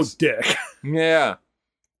real dick. Yeah.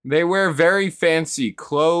 They wear very fancy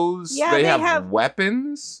clothes. Yeah, they they have have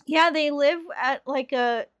weapons. Yeah, they live at, like,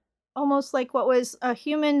 almost like what was a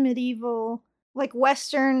human medieval, like,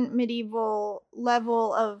 Western medieval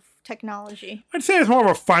level of technology. I'd say it's more of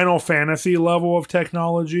a Final Fantasy level of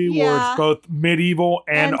technology, where it's both medieval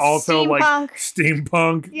and also steampunk. like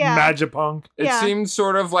steampunk, magipunk. It seems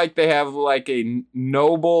sort of like they have, like, a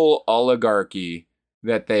noble oligarchy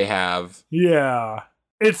that they have. Yeah.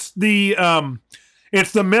 It's the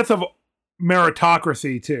myth of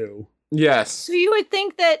meritocracy too. Yes. So you would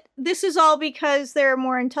think that this is all because they're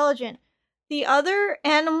more intelligent. the other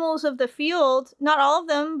animals of the field, not all of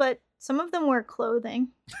them, but some of them wear clothing.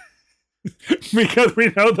 Because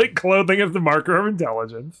we know that clothing is the marker of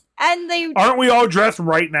intelligence. And Aren't we all dressed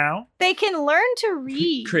right now? they can learn to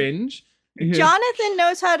read. Cringe. Jonathan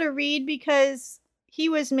knows how to read because he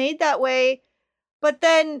was made that way, but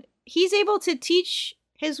then he's able to teach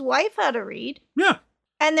his wife how to read, Yeah.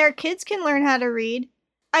 and their kids can learn how to read.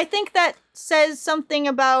 I think that says something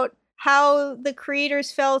about how the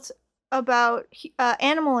creators felt about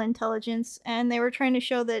animal intelligence, and they were trying to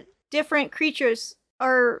show that different creatures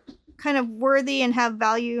are kind of worthy and have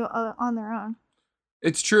value on their own.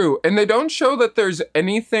 It's true. And they don't show that there's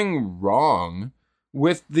anything wrong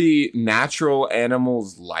with the natural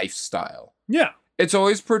animal's lifestyle. Yeah. It's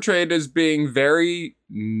always portrayed as being very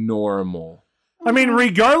normal. I mean,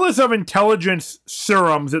 regardless of intelligence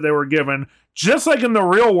serums that they were given, just like in the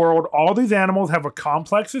real world, all these animals have a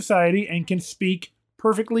complex society and can speak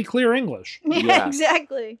perfectly clear English. Yeah.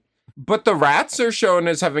 Exactly. But the rats are shown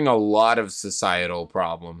as having a lot of societal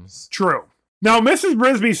problems. True. Now, Mrs.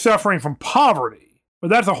 Brisby's suffering from poverty, but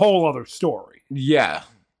that's a whole other story. Yeah.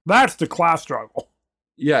 That's the class struggle.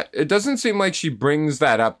 Yeah, it doesn't seem like she brings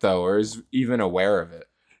that up, though, or is even aware of it.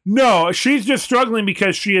 No, she's just struggling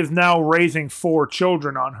because she is now raising 4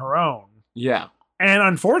 children on her own. Yeah. And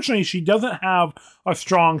unfortunately, she doesn't have a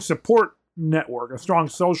strong support network, a strong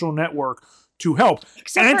social network to help.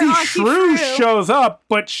 Except for Auntie Auntie Shrew Shrew. shows up,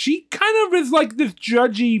 but she kind of is like this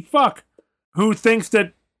judgy fuck who thinks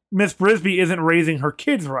that Miss Brisby isn't raising her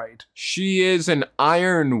kids right. She is an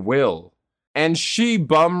iron will. And she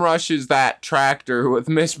bum rushes that tractor with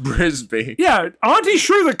Miss Brisby. Yeah, Auntie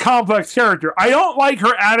Shrew's a complex character. I don't like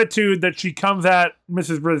her attitude that she comes at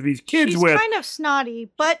Mrs. Brisby's kids She's with. kind of snotty,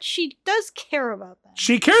 but she does care about them.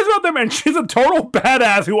 She cares about them, and she's a total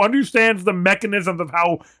badass who understands the mechanisms of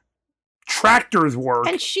how tractors work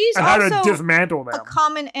And she's and how to also dismantle them. a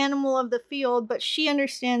common animal of the field, but she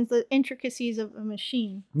understands the intricacies of a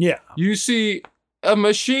machine. Yeah. You see, a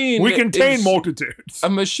machine... We contain is- multitudes. A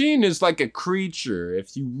machine is like a creature.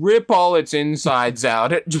 If you rip all its insides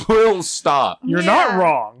out, it will stop. You're Yeah. not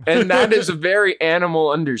wrong. And that is a very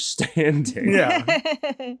animal understanding.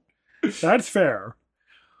 Yeah. That's fair.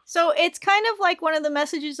 So it's kind of like one of the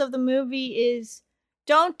messages of the movie is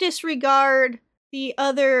don't disregard the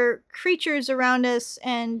other creatures around us,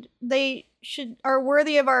 and they are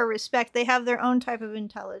worthy of our respect. They have their own type of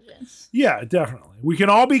intelligence. Yeah, definitely. We can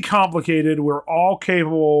all be complicated. We're all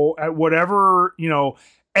capable at whatever,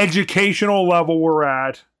 educational level we're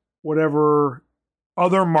at, whatever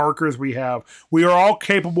other markers we have. We are all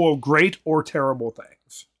capable of great or terrible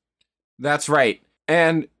things. That's right.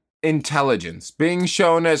 And intelligence being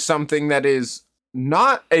shown as something that is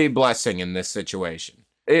not a blessing in this situation.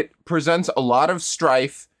 It presents a lot of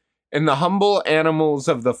strife, and the humble animals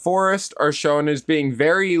of the forest are shown as being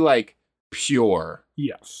very, pure.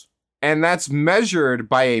 Yes. And that's measured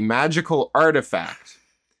by a magical artifact,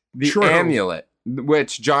 the True. amulet,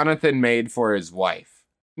 which Jonathan made for his wife.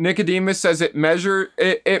 Nicodemus says it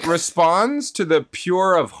responds to the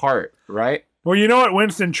pure of heart, right? Well, you know what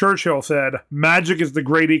Winston Churchill said? Magic is the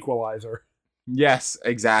great equalizer. Yes,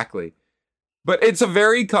 exactly. But it's a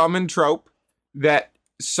very common trope that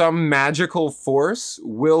some magical force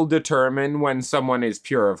will determine when someone is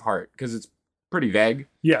pure of heart, because it's pretty vague.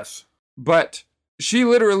 Yes. But she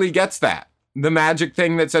literally gets that. The magic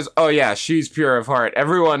thing that says, oh yeah, she's pure of heart.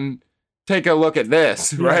 Everyone take a look at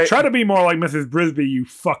this, Yeah, right? try to be more like Mrs. Brisby, you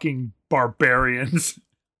fucking barbarians.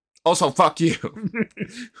 Also, fuck you.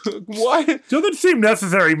 What? Doesn't seem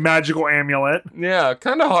necessary, magical amulet. Yeah,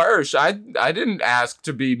 kind of harsh. I didn't ask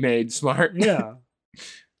to be made smart. Yeah.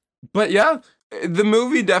 But yeah, the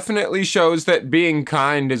movie definitely shows that being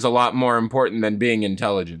kind is a lot more important than being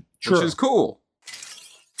intelligent, Sure. which is cool.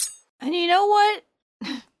 And you know what?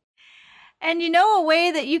 And you know a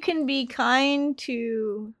way that you can be kind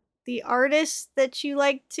to the artists that you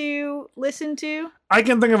like to listen to? I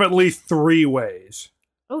can think of at least 3 ways.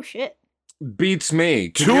 Oh shit. Beats me.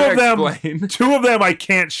 Can Two you of them explain? 2 of them I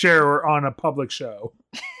can't share on a public show.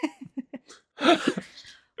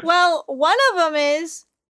 Well, one of them is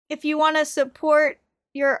if you want to support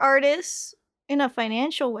your artists in a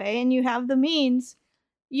financial way and you have the means,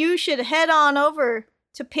 you should head on over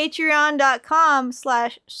to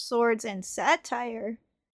patreon.com/swordsandsatire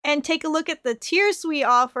and take a look at the tiers we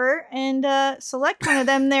offer and select one of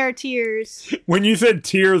them there tiers. When you said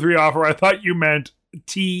tiers we offer, I thought you meant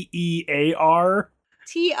TEAR.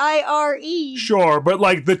 TIRE. Sure, but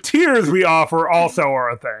the tiers we offer also are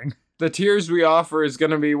a thing. The tiers we offer is going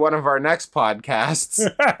to be one of our next podcasts.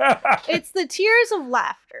 It's the tiers of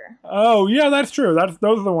laughter. Oh, yeah, that's true.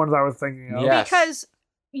 Those are the ones I was thinking of. Yeah. Yes. Because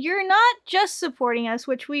you're not just supporting us,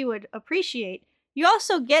 which we would appreciate. You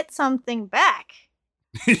also get something back.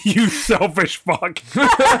 You selfish fuck.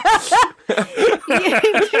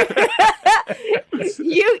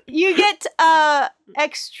 you get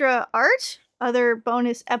extra art, other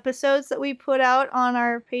bonus episodes that we put out on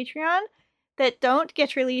our Patreon that don't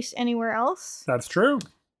get released anywhere else. That's true.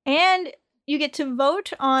 And you get to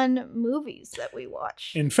vote on movies that we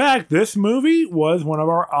watch. In fact, this movie was one of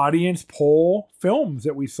our audience poll films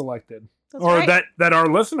that we selected. That's or right. that our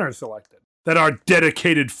listeners selected. That our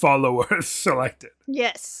dedicated followers selected.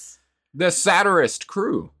 Yes. The Satirist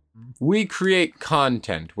Crew. We create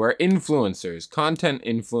content. We're influencers. Content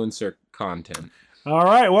influencer content. All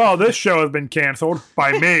right, well, this show has been canceled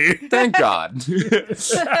by me. Thank God.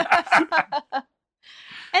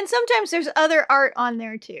 And sometimes there's other art on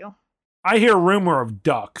there too. I hear rumor of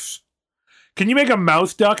ducks. Can you make a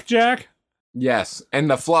mouse duck, Jack? Yes, and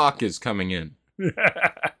the flock is coming in.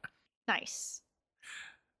 Nice.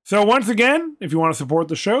 So once again, if you want to support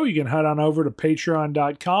the show, you can head on over to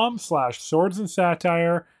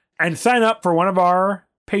patreon.com/swordsandsatire and sign up for one of our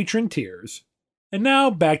patron tiers. And now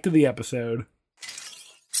back to the episode.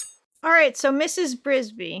 All right, so Mrs.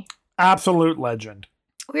 Brisby. Absolute legend.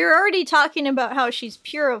 We were already talking about how she's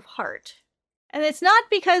pure of heart. And it's not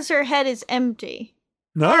because her head is empty.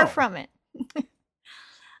 No. Far from it.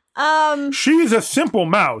 She's a simple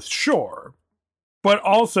mouse, sure. But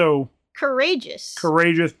also Courageous.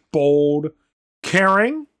 courageous, bold,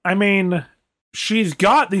 caring. I mean, she's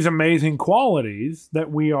got these amazing qualities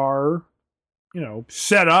that we are,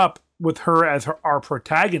 set up with her as our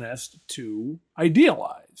protagonist to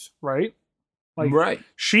idealize, right? Right.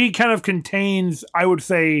 She kind of contains, I would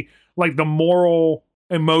say, like the moral,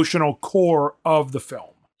 emotional core of the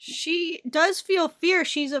film. She does feel fear.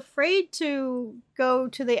 She's afraid to go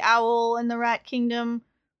to the owl and the rat kingdom,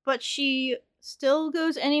 but she still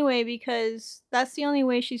goes anyway because that's the only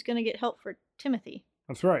way she's going to get help for Timothy.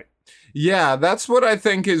 That's right. Yeah, that's what I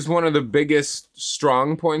think is one of the biggest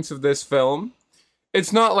strong points of this film.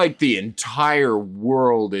 It's not like the entire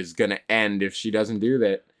world is going to end if she doesn't do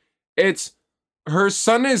that. It's her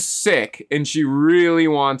son is sick and she really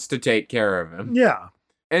wants to take care of him. Yeah.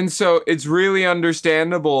 And so it's really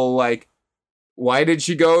understandable, like, why did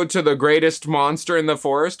she go to the greatest monster in the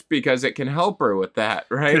forest? Because it can help her with that,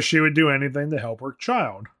 right? Because she would do anything to help her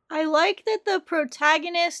child. I like that the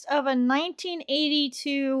protagonist of a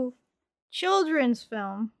 1982 children's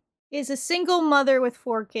film is a single mother with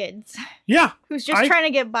 4 kids Yeah. who's just trying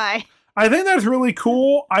to get by. I think that's really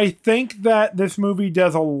cool. I think that this movie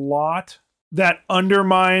does a lot that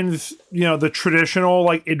undermines, the traditional,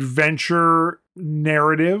 like, adventure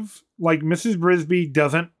narrative. Like, Mrs. Brisby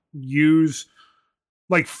doesn't use,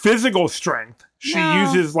 like, physical strength. She No.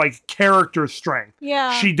 uses, like, character strength.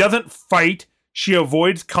 Yeah. She doesn't fight. She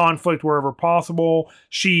avoids conflict wherever possible.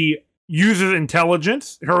 She uses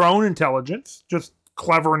intelligence, her own intelligence, just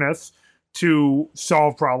cleverness to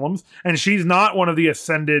solve problems. And she's not one of the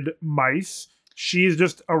ascended mice. She's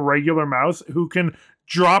just a regular mouse who can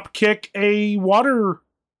drop kick a water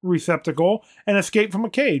receptacle and escape from a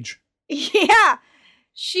cage. Yeah.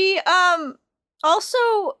 She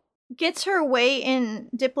also gets her way in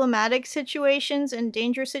diplomatic situations and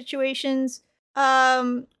danger situations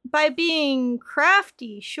by being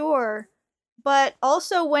crafty, sure. But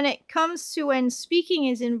also when it comes to when speaking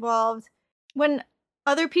is involved, when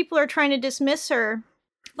other people are trying to dismiss her,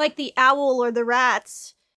 like the owl or the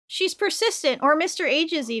rats, she's persistent, or Mr.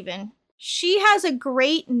 Ages even. She has a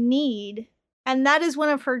great need, and that is one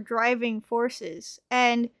of her driving forces.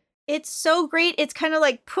 And it's so great, it's kind of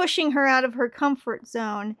like pushing her out of her comfort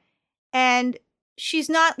zone. And she's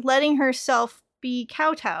not letting herself be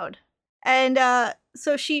kowtowed. And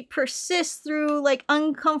so she persists through like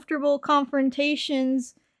uncomfortable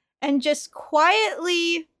confrontations and just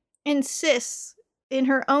quietly insists in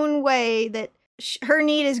her own way that her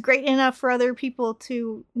need is great enough for other people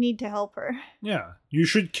to need to help her. Yeah. You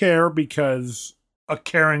should care because a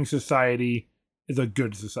caring society is a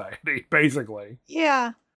good society, basically.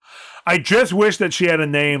 Yeah. I just wish that she had a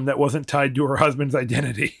name that wasn't tied to her husband's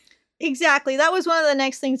identity. Exactly. That was one of the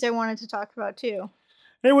next things I wanted to talk about, too.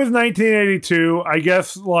 It was 1982. I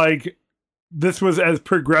guess, like, this was as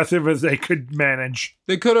progressive as they could manage.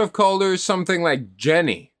 They could have called her something like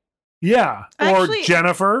Jenny. Yeah. Actually, or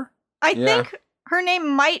Jennifer. I Yeah. think her name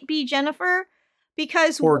might be Jennifer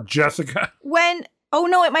because Or Jessica. oh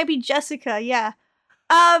no, it might be Jessica, yeah.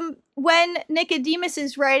 When Nicodemus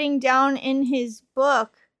is writing down in his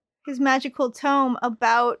book, his magical tome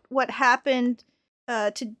about what happened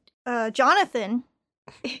to Jonathan,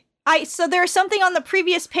 So there's something on the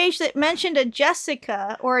previous page that mentioned a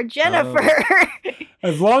Jessica or a Jennifer.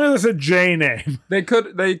 As long as it's a J name. They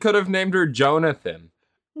could have named her Jonathan.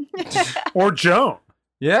 Or Joan.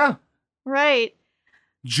 Yeah. Right.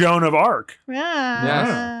 Joan of Arc.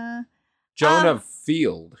 Yeah. Joan of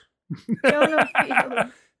Field. Joan of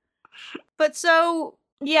Field. But so,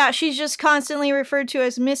 yeah, she's just constantly referred to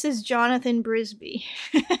as Mrs. Jonathan Brisby.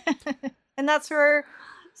 And that's her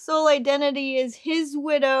sole identity is his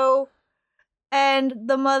widow and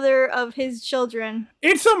the mother of his children.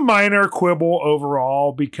 It's a minor quibble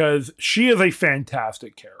overall because she is a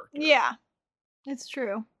fantastic character. Yeah, it's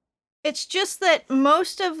true. It's just that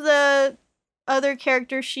most of the other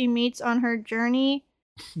characters she meets on her journey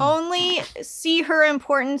only see her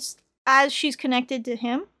importance as she's connected to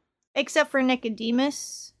him, except for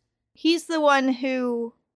Nicodemus. He's the one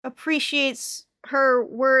who appreciates her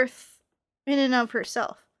worth in and of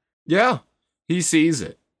herself. Yeah, he sees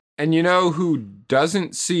it. And you know who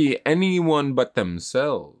doesn't see anyone but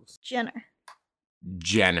themselves? Jenner.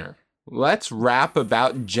 Jenner. Let's rap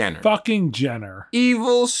about Jenner. Fucking Jenner.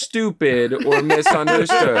 Evil, stupid, or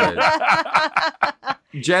misunderstood.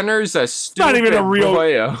 Jenner's a stupid not even a real,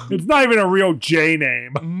 boyo. It's not even a real J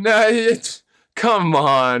name. No, come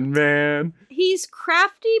on, man. He's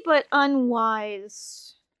crafty but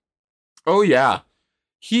unwise. Oh, yeah.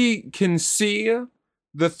 He can see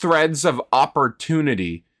the threads of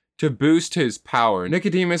opportunity to boost his power.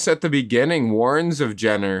 Nicodemus at the beginning warns of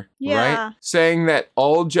Jenner, Yeah. right? Saying that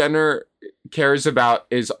all Jenner cares about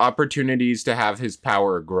is opportunities to have his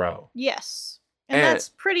power grow. Yes. And And- that's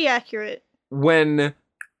pretty accurate. When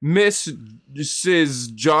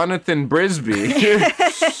Mrs. Jonathan Brisby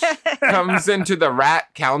comes into the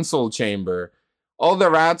rat council chamber, all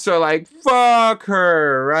the rats are like, fuck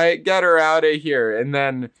her, right? Get her out of here. And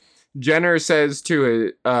then Jenner says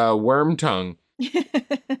to Wormtongue,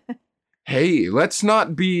 hey, let's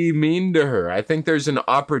not be mean to her. I think there's an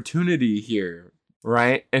opportunity here,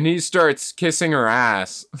 right? And he starts kissing her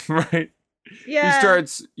ass, right? Yeah. He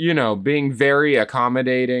starts, being very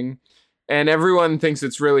accommodating. And everyone thinks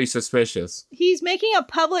it's really suspicious. He's making a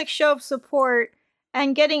public show of support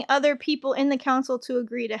and getting other people in the council to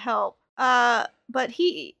agree to help. But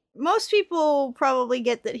most people probably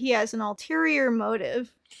get that he has an ulterior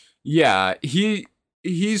motive. Yeah,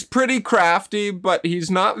 he's pretty crafty, but he's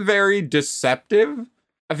not very deceptive.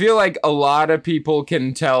 I feel like a lot of people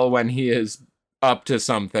can tell when he is up to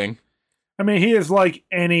something. I mean, he is like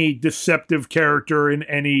any deceptive character in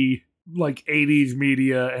any 80s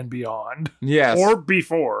media and beyond. Yes. Or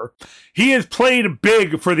before. He is played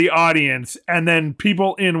big for the audience, and then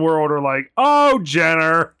people in world are like, oh,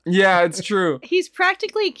 Jenner. Yeah, it's true. He's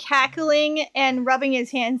practically cackling and rubbing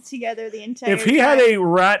his hands together the entire If he time. had a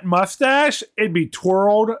rat mustache, it'd be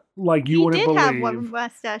twirled like you wouldn't believe. He did have one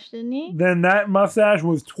mustache, didn't he? Then that mustache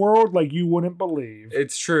was twirled like you wouldn't believe.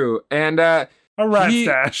 It's true. And A rat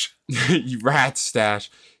stash. rat stash.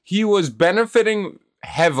 He was benefiting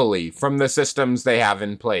heavily from the systems they have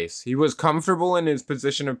in place. He was comfortable in his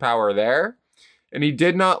position of power there, and he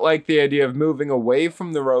did not like the idea of moving away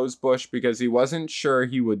from the rose bush because he wasn't sure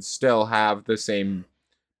he would still have the same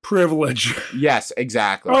privilege. Yes,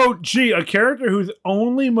 exactly. Oh, gee, a character whose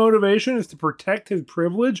only motivation is to protect his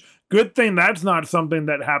privilege? Good thing that's not something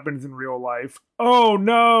that happens in real life. Oh,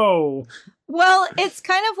 no. Well, it's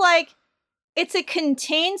kind of like it's a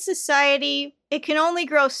contained society. It can only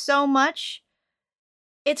grow so much.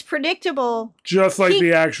 It's predictable. Just like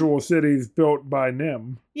the actual cities built by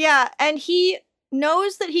Nim. Yeah, and he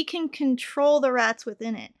knows that he can control the rats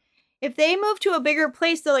within it. If they move to a bigger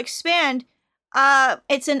place, they'll expand.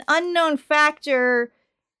 It's an unknown factor.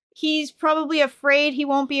 He's probably afraid he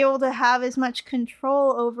won't be able to have as much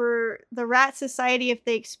control over the rat society if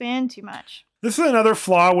they expand too much. This is another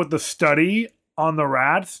flaw with the study on the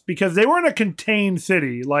rats, because they were in a contained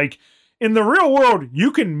city. Like, in the real world,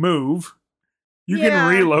 you can move. You can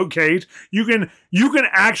relocate. You can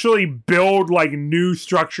actually build new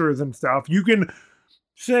structures and stuff. You can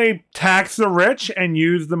say tax the rich and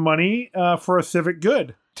use the money for a civic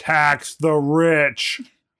good. Tax the rich.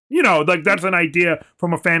 That's an idea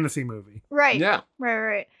from a fantasy movie. Right. Yeah.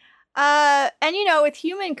 Right. And with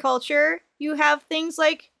human culture, you have things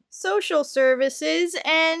like social services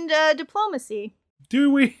and diplomacy.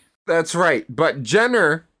 Do we? That's right. But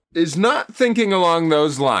Jenner is not thinking along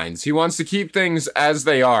those lines. He wants to keep things as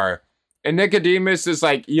they are. And Nicodemus is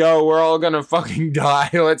like, yo, we're all gonna fucking die.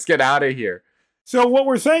 Let's get out of here. So what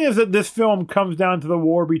we're saying is that this film comes down to the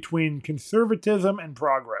war between conservatism and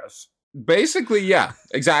progress. Basically, yeah,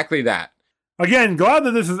 exactly that. Again, glad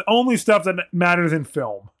that this is only stuff that matters in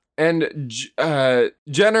film. And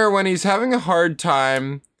Jenner, when he's having a hard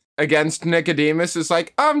time against Nicodemus is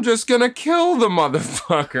like, I'm just gonna kill the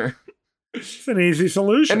motherfucker. It's an easy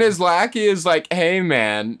solution. And his lackey is like, hey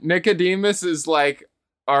man, Nicodemus is like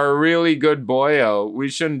our really good boyo. We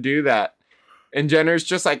shouldn't do that. And Jenner's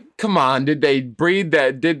just like, come on, did they breed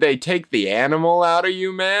that? Did they take the animal out of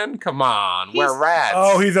you, man? Come on, we're rats.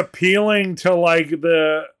 Oh, he's appealing to like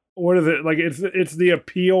what is it? Like it's the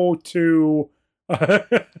appeal to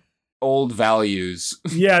old values.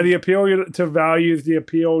 Yeah, the appeal to values, the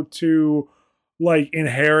appeal to like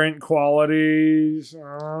inherent qualities.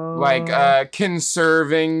 Like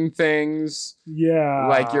conserving things. Yeah.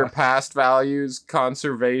 Like your past values,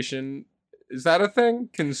 conservation. Is that a thing?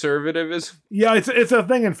 Conservatism? Yeah, it's a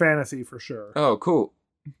thing in fantasy for sure. Oh, cool.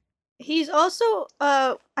 He's also,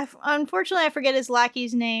 unfortunately, I forget his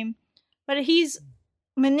lackey's name, but he's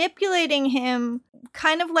manipulating him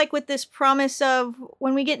kind of like with this promise of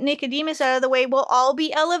when we get Nicodemus out of the way, we'll all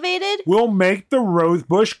be elevated. We'll make the rose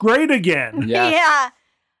bush great again. Yeah. Yeah.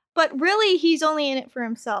 But really, he's only in it for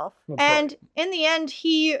himself. That's and right. in the end,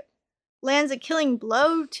 he lands a killing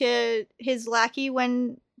blow to his lackey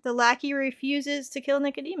when the lackey refuses to kill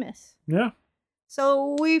Nicodemus. Yeah.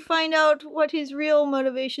 So we find out what his real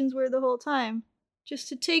motivations were the whole time. Just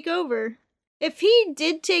to take over. If he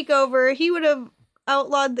did take over, he would have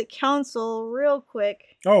outlawed the council real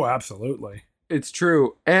quick. Oh, absolutely. It's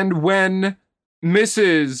true. And when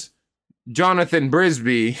Mrs. Jonathan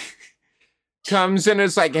Brisby comes in,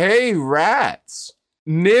 it's like, hey, rats.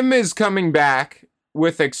 Nim is coming back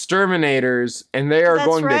with exterminators, and they are That's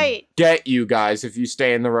going right. to get you guys if you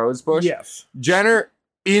stay in the rose bush. Yes. Jenner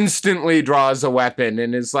instantly draws a weapon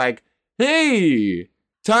and is like, hey,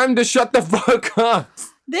 time to shut the fuck up.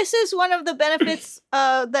 This is one of the benefits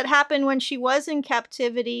that happened when she was in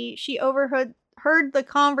captivity. She heard the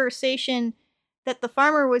conversation that the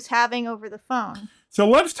farmer was having over the phone. So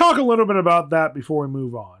let's talk a little bit about that before we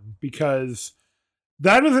move on, because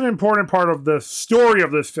that is an important part of the story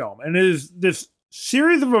of this film, and it is this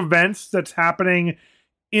series of events that's happening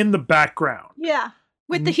in the background. Yeah,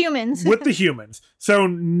 with the humans. With the humans. So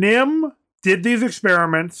Nim did these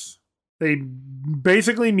experiments. They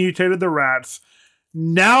basically mutated the rats.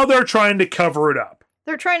 Now they're trying to cover it up.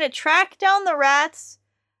 They're trying to track down the rats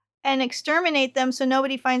and exterminate them so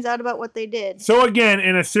nobody finds out about what they did. So again,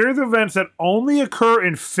 in a series of events that only occur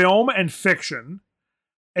in film and fiction,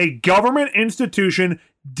 a government institution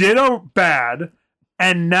did a bad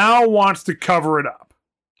and now wants to cover it up.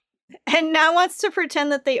 And now wants to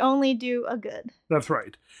pretend that they only do a good. That's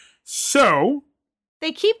right. So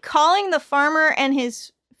They keep calling the farmer and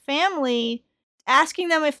his family, asking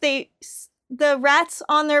them if the rats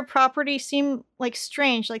on their property seem like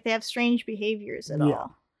strange, like they have strange behaviors at Yeah.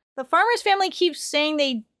 all. The farmer's family keeps saying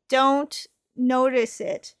they don't notice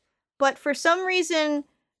it, but for some reason,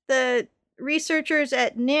 the researchers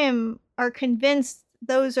at NIM are convinced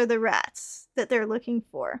those are the rats that they're looking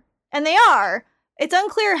for. And they are. It's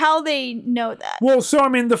unclear how they know that. Well, so I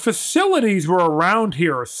mean, the facilities were around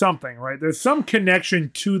here or something, right? There's some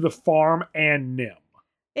connection to the farm and Nim.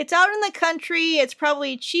 It's out in the country. It's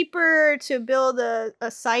probably cheaper to build a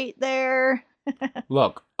site there.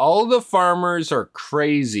 Look, all the farmers are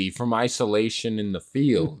crazy from isolation in the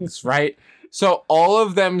fields, right? So all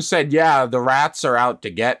of them said, yeah, the rats are out to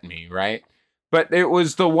get me, right? But it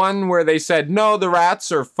was the one where they said, no, the rats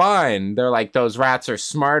are fine. They're like, those rats are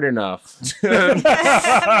smart enough.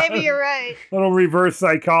 Maybe you're right. Little reverse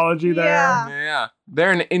psychology there. Yeah. Yeah.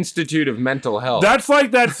 They're an institute of mental health. That's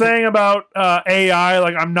like that saying about AI.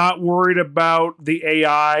 Like, I'm not worried about the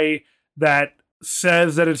AI that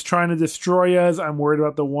says that it's trying to destroy us. I'm worried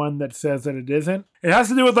about the one that says that it isn't. It has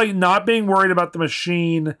to do with like not being worried about the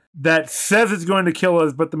machine that says it's going to kill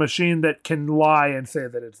us, but the machine that can lie and say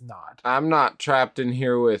that it's not. I'm not trapped in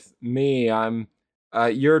here with me.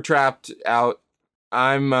 You're trapped out.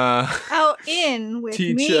 I'm Out in with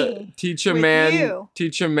teach me. a With man you.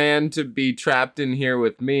 teach a man to be trapped in here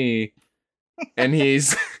with me, and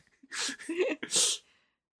he's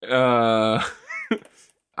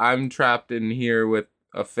I'm trapped in here with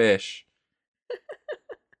a fish.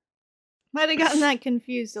 Might have gotten that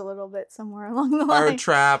confused a little bit somewhere along the Are line.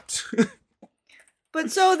 trapped. But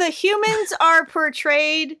so the humans are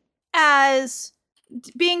portrayed as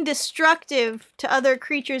being destructive to other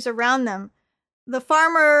creatures around them. The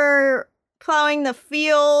farmer plowing the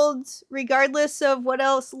fields regardless of what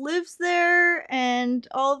else lives there, and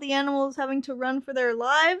all the animals having to run for their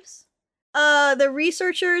lives. The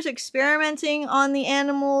researchers experimenting on the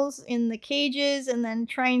animals in the cages and then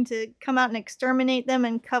trying to come out and exterminate them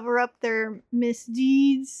and cover up their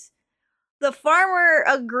misdeeds. The farmer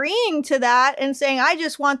agreeing to that and saying, I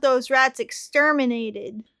just want those rats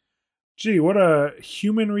exterminated. Gee, what a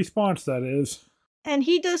human response that is. And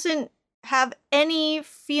he doesn't have any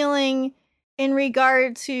feeling in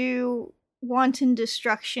regard to wanton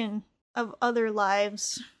destruction of other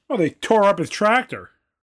lives. Oh, they tore up his tractor.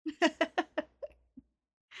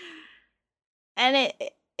 And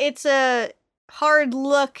it's a hard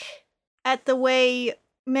look at the way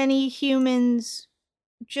many humans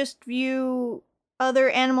just view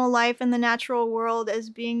other animal life in the natural world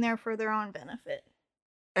as being there for their own benefit.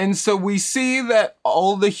 And so we see that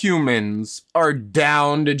all the humans are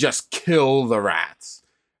down to just kill the rats.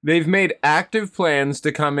 They've made active plans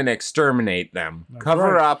to come and exterminate them. That's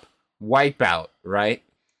Cover right. up, wipe out, right?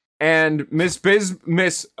 And Mrs.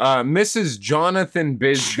 Jonathan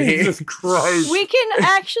Bisbee, Jesus Christ. We can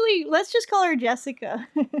actually, let's just call her Jessica.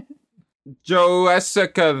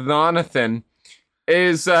 Jessica Jonathan,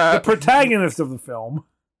 is The protagonist of the film.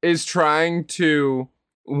 is trying to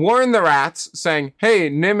warn the rats, saying, "Hey,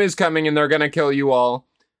 Nim is coming and they're gonna kill you all."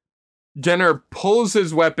 Jenner pulls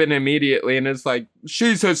his weapon immediately and is like,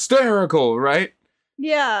 "She's hysterical, right?"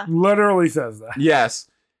 Yeah. Literally says that. Yes.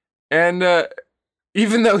 And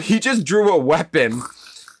even though he just drew a weapon,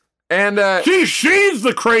 and She's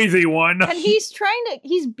the crazy one. And he's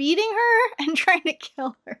beating her and trying to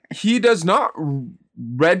kill her. he does not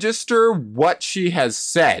register what she has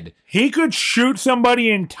said. He could shoot somebody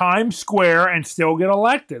in Times Square and still get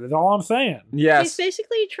elected. That's all I'm saying. Yes. He's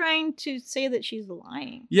basically trying to say that she's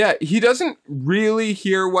lying. Yeah, he doesn't really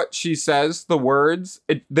hear what she says, the words.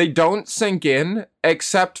 They don't sink in,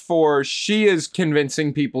 except for she is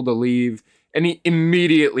convincing people to leave, and he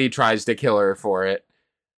immediately tries to kill her for it.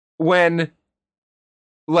 When,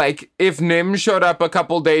 like, if Nim showed up a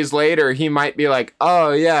couple days later, he might be like,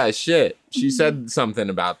 "Oh, yeah, shit. She said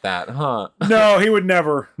something about that, huh?" No, he would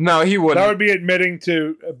never. No, he wouldn't. That would be admitting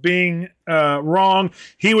to being wrong.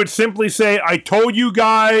 He would simply say, "I told you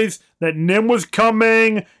guys that Nim was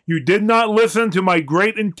coming. You did not listen to my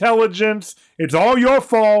great intelligence. It's all your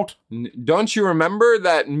fault." Don't you remember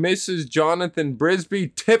that Mrs. Jonathan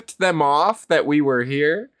Brisby tipped them off that we were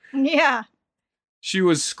here? Yeah. She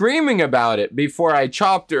was screaming about it before I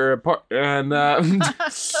chopped her apart. And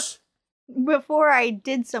Before I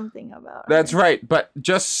did something about that's her. right. But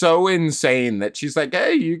just so insane that she's like,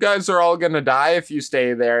 "Hey, you guys are all going to die if you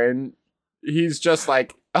stay there." And he's just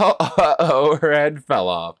like, "Oh, her head fell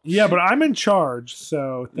off." Yeah, but I'm in charge,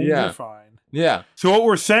 so things Yeah. are fine. Yeah. So what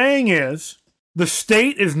we're saying is the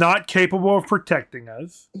state is not capable of protecting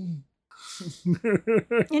us.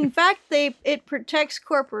 In fact, it protects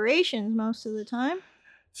corporations most of the time.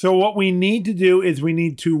 So what we need to do is we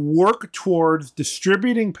need to work towards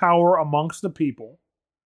distributing power amongst the people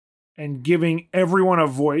and giving everyone a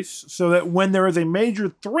voice so that when there is a major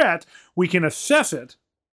threat, we can assess it.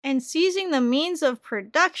 And seizing the means of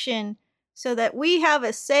production so that we have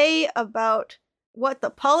a say about what the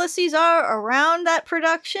policies are around that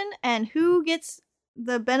production and who gets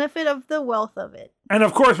the benefit of the wealth of it. And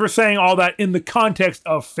of course, we're saying all that in the context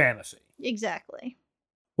of fantasy. Exactly.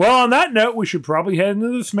 Well, on that note, we should probably head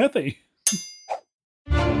into the smithy.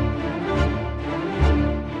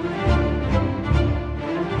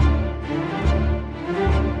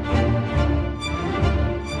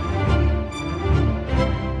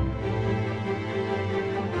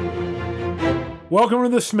 Welcome to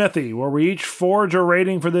the Smithy, where we each forge a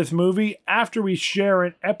rating for this movie after we share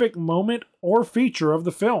an epic moment or feature of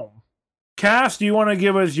the film. Cass, do you want to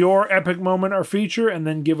give us your epic moment or feature and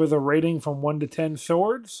then give us a rating from 1 to 10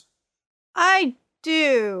 swords? I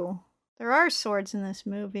do. There are swords in this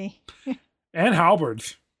movie. And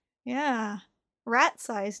halberds. Yeah.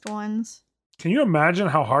 Rat-sized ones. Can you imagine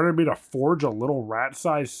how hard it'd be to forge a little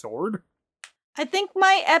rat-sized sword? I think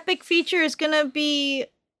my epic feature is going to be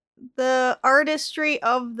the artistry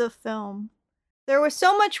of the film. There was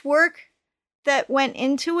so much work that went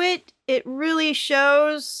into it. It really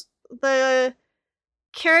shows the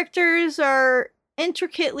characters are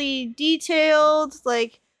intricately detailed.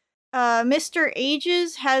 Like, Mr.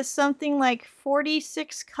 Ages has something like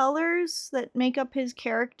 46 colors that make up his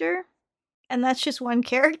character. And that's just one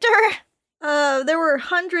character. There were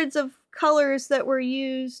hundreds of colors that were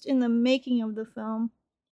used in the making of the film.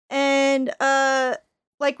 And,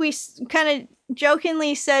 like we kind of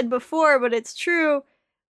jokingly said before, but it's true,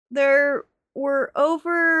 there were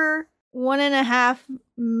over 1.5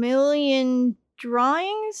 million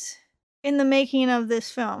drawings in the making of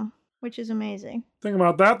this film, which is amazing. Think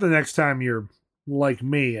about that the next time you're like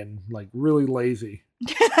me and like really lazy.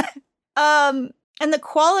 And the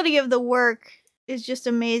quality of the work is just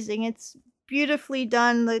amazing. It's beautifully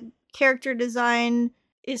done. The character design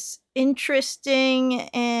is interesting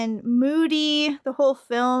and moody. The whole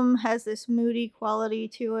film has this moody quality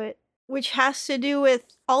to it. which has to do with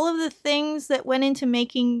all of the things that went into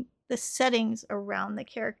making the settings around the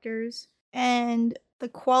characters and the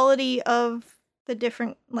quality of the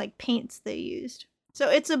different like paints they used. So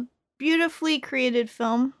it's a beautifully created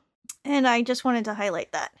film, and I just wanted to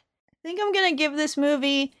highlight that. I think I'm going to give this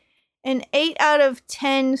movie an 8 out of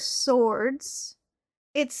 10 swords.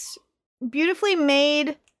 It's beautifully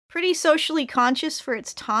made, pretty socially conscious for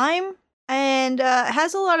its time, and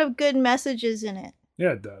has a lot of good messages in it.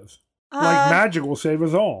 Yeah, it does. Like magic will save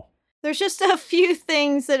us all. There's just a few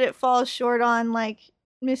things that it falls short on, like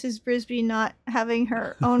Mrs. Brisby not having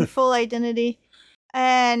her own full identity.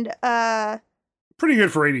 And, pretty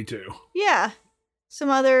good for 82. Yeah. Some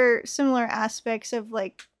other similar aspects of,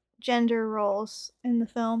 like, gender roles in the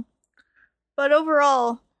film. But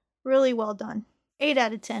overall, really well done. 8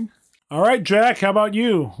 out of 10. All right, Jack, how about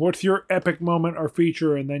you? What's your epic moment or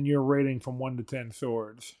feature, and then your rating from 1 to 10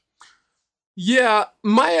 swords? Yeah,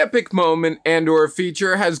 my epic moment and or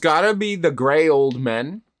feature has gotta be the Gray Old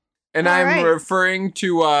Men. And All I'm right. referring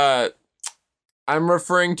to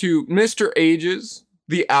Mr. Ages,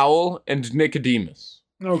 the Owl, and Nicodemus.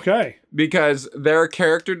 Okay. Because their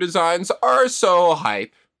character designs are so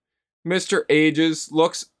hype. Mr. Ages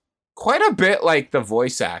looks quite a bit like the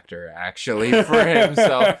voice actor, actually, for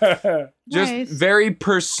himself. Just Nice. very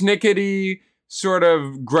persnickety, sort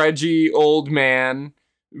of grudgy old man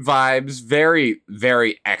vibes. Very,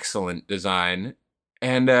 very excellent design.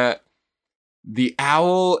 And the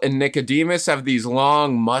Owl and Nicodemus have these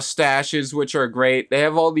long mustaches, which are great. They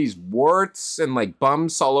have all these warts and like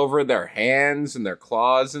bumps all over their hands and their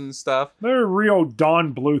claws and stuff. They're real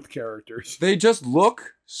Don Bluth characters. They just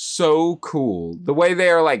look so cool. The way they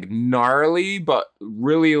are like gnarly, but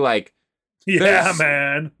really like Yeah, There's-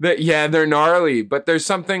 man. they're gnarly, but there's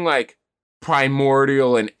something like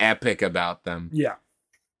primordial and epic about them. Yeah.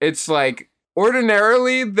 It's like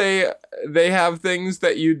ordinarily they have things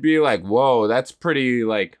that you'd be like, whoa, that's pretty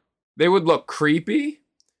like they would look creepy,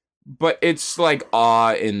 but it's like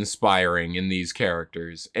awe-inspiring in these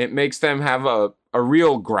characters. It makes them have a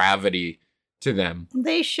real gravity to them.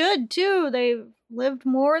 They should, too. They've lived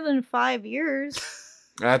more than 5 years.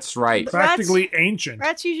 That's right. Practically ancient.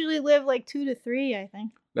 Rats usually live like 2 to 3, I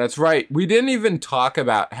think. That's right. We didn't even talk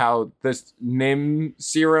about how this Nim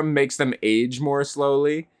serum makes them age more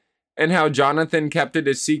slowly, and how Jonathan kept it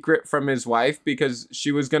a secret from his wife because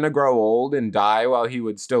she was going to grow old and die while he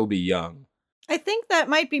would still be young. I think that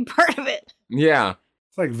might be part of it. Yeah,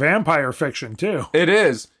 It's like vampire fiction, too. it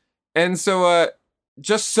is. And so,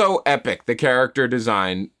 just so epic, the character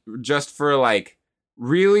design, just for like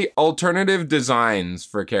really alternative designs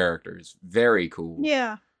for characters. Very cool.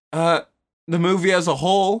 Yeah. The movie as a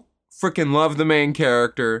whole, freaking love the main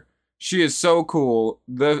character. She is so cool.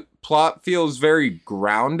 The plot feels very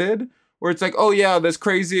grounded, where it's like, oh yeah, this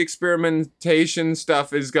crazy experimentation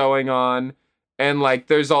stuff is going on, and like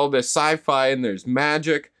there's all this sci-fi and there's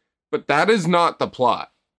magic, but that is not the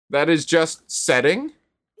plot. That is just setting.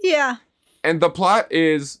 Yeah. And the plot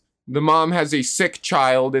is the mom has a sick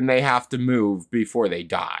child and they have to move before they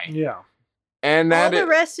die. Yeah. And All that the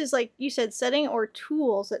rest is like you said, setting or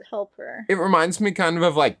tools that help her. it reminds me kind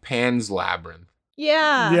of like Pan's Labyrinth.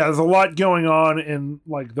 Yeah. Yeah, there's a lot going on in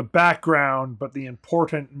like the background, but the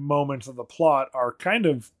important moments of the plot are kind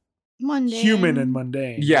of Mundane. human and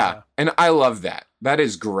mundane. Yeah, and I love that. That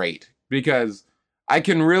is great because I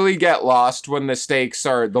can really get lost when the stakes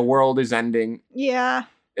are the world is ending. Yeah.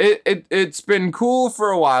 It's been cool for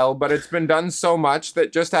a while, but it's been done so much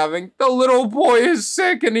that just having the little boy is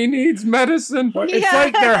sick and he needs medicine. But it's Yeah.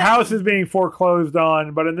 like their house is being foreclosed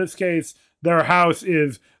on, but in this case, their house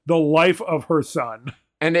is the life of her son.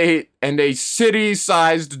 And a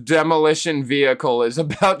city-sized demolition vehicle is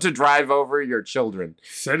about to drive over your children.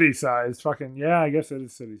 City size. Fucking, yeah, I guess it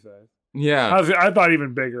is city size. Yeah. I thought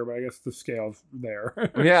even bigger, but I guess the scale's there.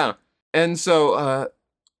 Yeah. And so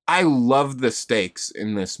I love the stakes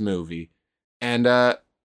in this movie. And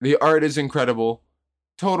the art is incredible.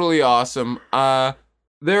 Totally awesome.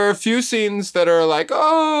 There are a few scenes that are like,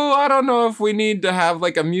 oh, I don't know if we need to have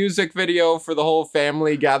like a music video for the whole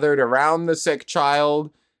family gathered around the sick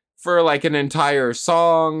child for like an entire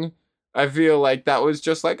song. I feel like that was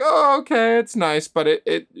just like, oh, okay, it's nice, but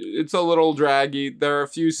it's a little draggy. There are a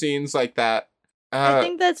few scenes like that. I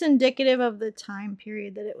think that's indicative of the time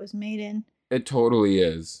period that it was made in. It totally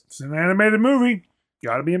is. It's an animated movie.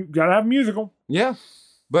 Gotta have a musical. Yeah.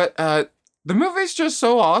 But the movie's just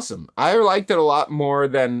so awesome. I liked it a lot more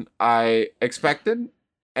than I expected.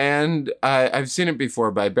 And I've seen it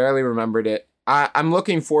before, but I barely remembered it. I'm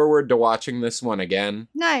looking forward to watching this one again.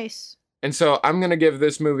 Nice. And so I'm going to give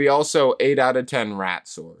this movie also 8 out of 10 rat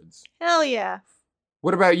swords. Hell yeah.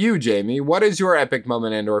 What about you, Jamie? What is your epic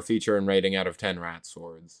moment and or feature and rating out of 10 rat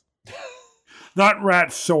swords? Not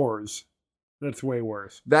rat sores. That's way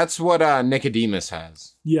worse. That's what Nicodemus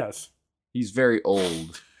has. Yes. He's very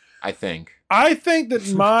old, I think. I think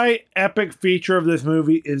that my epic feature of this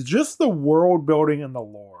movie is just the world building and the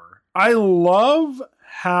lore. I love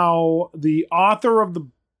how the author of the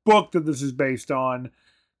book that this is based on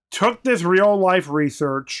took this real life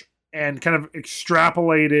research and kind of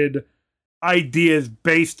extrapolated ideas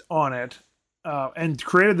based on it and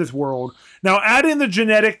created this world. Now, adding the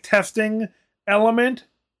genetic testing element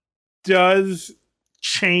does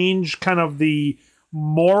change kind of the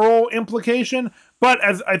moral implication, but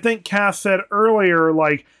as I think Cass said earlier,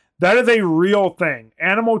 like, that is a real thing.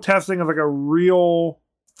 Animal testing is like a real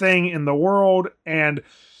thing in the world, and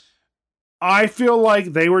I feel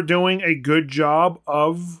like they were doing a good job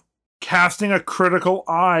of casting a critical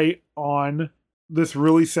eye on this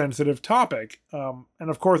really sensitive topic. And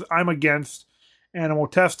of course, I'm against animal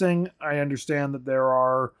testing. I understand that there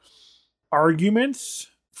are arguments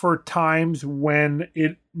for times when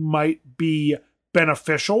it might be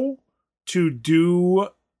beneficial to do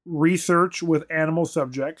research with animal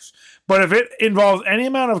subjects. But if it involves any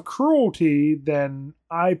amount of cruelty, then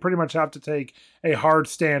I pretty much have to take a hard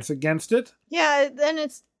stance against it. Yeah, then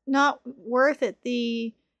it's not worth it.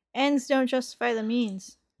 The ends don't justify the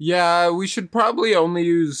means. Yeah, we should probably only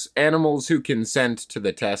use animals who consent to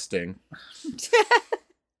the testing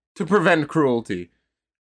to prevent cruelty.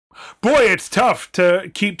 Boy, it's tough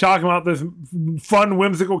to keep talking about this fun,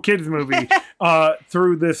 whimsical kids movie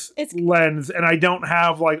through this lens, and I don't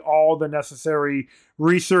have like all the necessary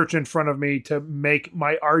research in front of me to make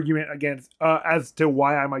my argument against as to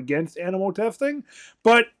why I'm against animal testing.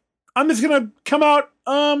 But I'm just gonna come out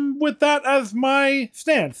with that as my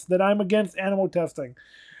stance, that I'm against animal testing.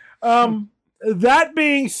 That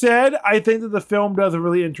being said, I think that the film does a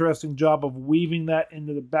really interesting job of weaving that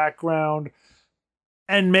into the background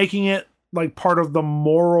and making it like part of the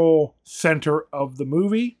moral center of the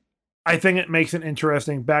movie. I think it makes an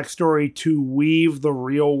interesting backstory to weave the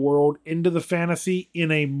real world into the fantasy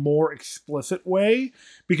in a more explicit way.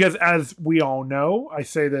 Because as we all know, I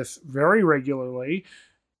say this very regularly,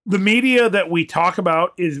 the media that we talk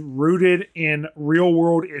about is rooted in real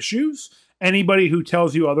world issues. Anybody who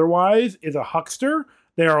tells you otherwise is a huckster.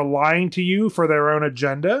 They are lying to you for their own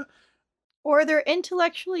agenda. Or they're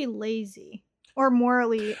intellectually lazy. Or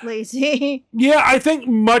morally lazy. Yeah, I think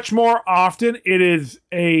much more often it is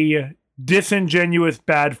a disingenuous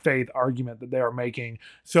bad faith argument that they are making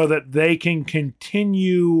so that they can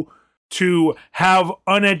continue to have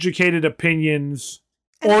uneducated opinions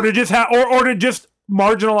or to just or to just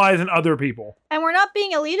marginalize in other people. And we're not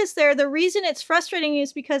being elitist there. The reason it's frustrating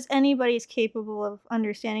is because anybody's capable of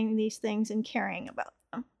understanding these things and caring about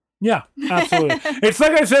them. Yeah, absolutely. It's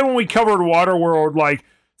like I said when we covered Waterworld, like,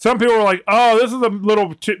 some people are like, oh, this is a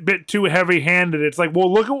little bit too heavy-handed. It's like,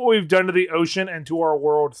 well, look at what we've done to the ocean and to our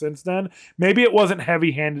world since then. Maybe it wasn't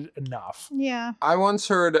heavy-handed enough. Yeah. I once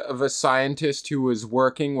heard of a scientist who was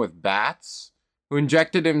working with bats, who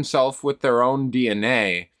injected himself with their own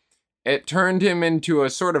DNA. It turned him into a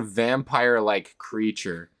sort of vampire-like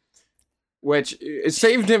creature, which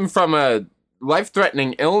saved him from a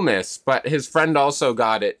life-threatening illness, but his friend also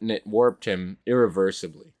got it, and it warped him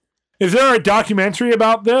irreversibly. Is there a documentary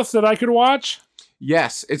about this that I could watch?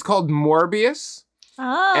 Yes, it's called Morbius.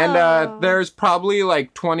 Oh. And there's probably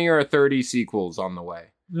like 20 or 30 sequels on the way.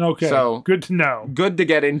 Okay, so good to know. Good to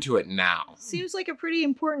get into it now. Seems like a pretty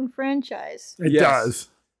important franchise. It does.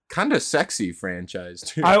 Kind of sexy franchise,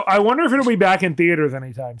 too. I wonder if it'll be back in theaters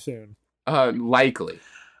anytime soon. Likely.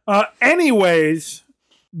 Anyways,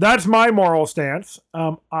 that's my moral stance.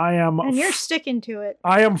 And you're sticking to it.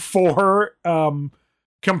 I am for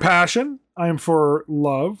compassion. I am for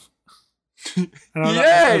love.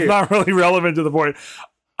 It's not really relevant to the point.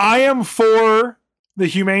 I am for the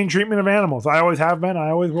humane treatment of animals. I always have been. I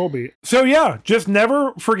always will be. So yeah, just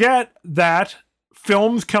never forget that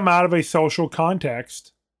films come out of a social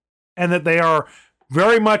context and that they are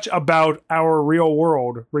very much about our real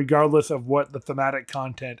world, regardless of what the thematic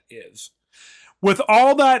content is. With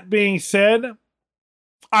all that being said,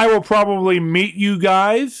 I will probably meet you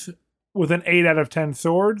guys with an 8 out of 10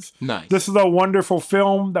 swords. Nice. This is a wonderful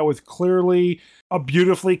film that was clearly a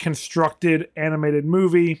beautifully constructed animated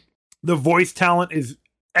movie. The voice talent is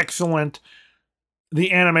excellent.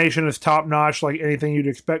 The animation is top-notch, like anything you'd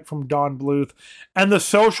expect from Don Bluth. And the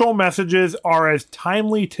social messages are as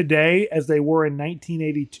timely today as they were in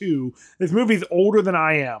 1982. This movie's older than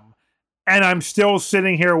I am. And I'm still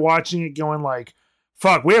sitting here watching it going like,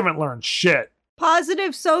 fuck, we haven't learned shit.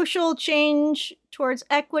 Positive social change towards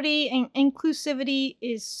equity and inclusivity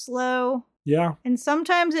is slow. Yeah, And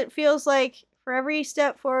sometimes it feels like for every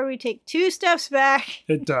step forward, we take 2 steps back.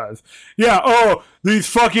 it does. Yeah, oh, these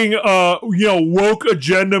fucking, woke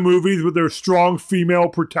agenda movies with their strong female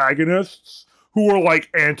protagonists who are, like,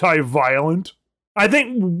 anti-violent. I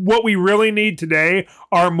think what we really need today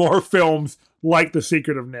are more films like The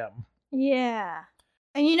Secret of Nim. Yeah.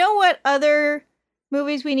 And you know what other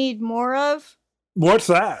movies we need more of? What's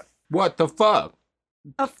that? What the fuck?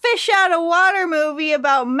 A fish out of water movie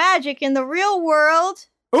about magic in the real world.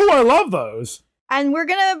 Oh, I love those. And we're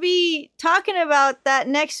gonna be talking about that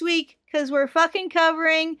next week because we're fucking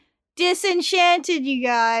covering Disenchanted, you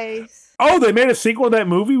guys. Oh, they made a sequel to that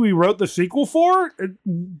movie we wrote the sequel for?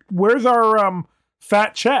 Where's our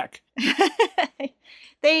fat check?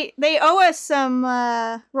 They owe us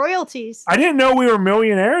some royalties. I didn't know we were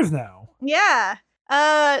millionaires now. Yeah.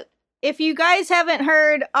 If you guys haven't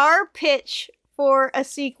heard our pitch for a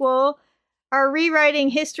sequel, our rewriting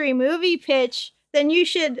history movie pitch, then you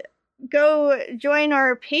should go join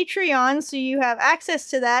our Patreon so you have access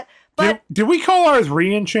to that. But did we call ours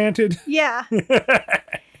Reenchanted? yeah.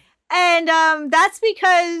 And that's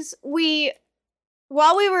because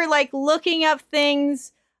while we were like looking up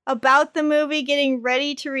things about the movie, getting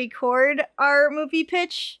ready to record our movie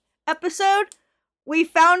pitch episode, we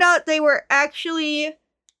found out they were actually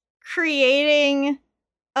creating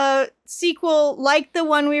a sequel like the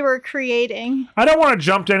one we were creating. I don't want to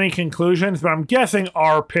jump to any conclusions, but I'm guessing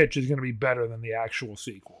our pitch is going to be better than the actual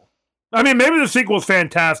sequel. I mean, maybe the sequel's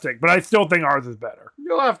fantastic, but I still think ours is better.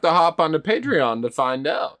 You'll have to hop onto Patreon to find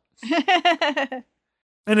out.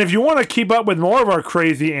 And if you want to keep up with more of our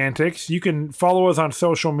crazy antics, you can follow us on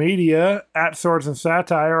social media at Swords and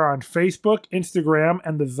Satire on Facebook, Instagram,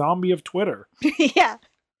 and the zombie of Twitter. Yeah.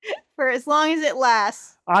 For as long as it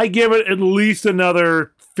lasts. I give it at least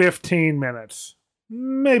another 15 minutes.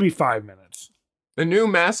 Maybe 5 minutes. The new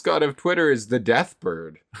mascot of Twitter is the Death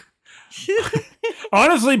Bird.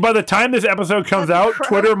 Honestly, by the time this episode comes out,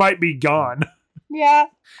 Twitter might be gone. Yeah.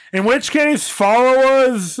 In which case, follow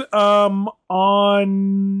us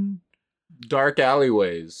on Dark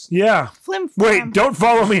Alleyways. Yeah. Flim Wait, don't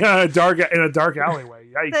follow me on in a dark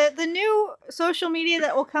alleyway. Yikes. The new social media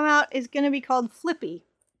that will come out is going to be called Flippy.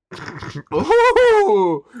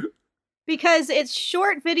 Ooh! Because it's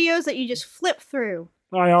short videos that you just flip through.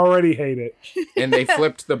 I already hate it. And they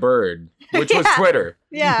flipped the bird, which was Twitter.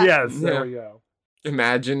 Yeah. Yes, there we go.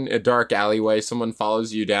 Imagine a dark alleyway, someone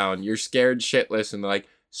follows you down, you're scared shitless, and they're like,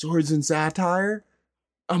 Swords and Satire?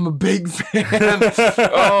 I'm a big fan.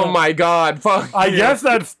 Oh my god, fuck. I guess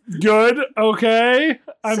that's good, okay?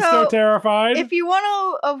 I'm so terrified. If you want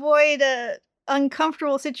to avoid a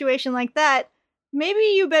uncomfortable situation like that, maybe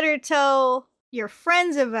you better tell your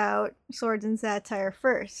friends about Swords and Satire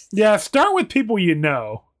first. Yeah, start with people you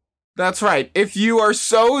know. That's right. If you are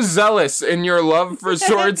so zealous in your love for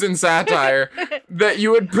Swords and Satire that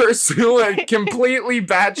you would pursue a completely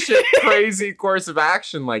batshit crazy course of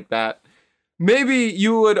action like that, maybe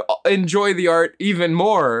you would enjoy the art even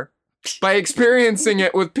more by experiencing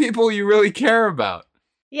it with people you really care about.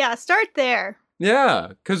 Yeah, start there.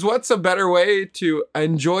 Yeah, because what's a better way to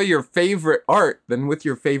enjoy your favorite art than with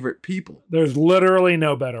your favorite people? There's literally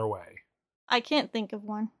no better way. I can't think of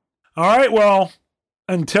one. All right, well,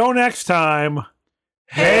 until next time,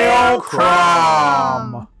 Hail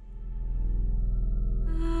Crom!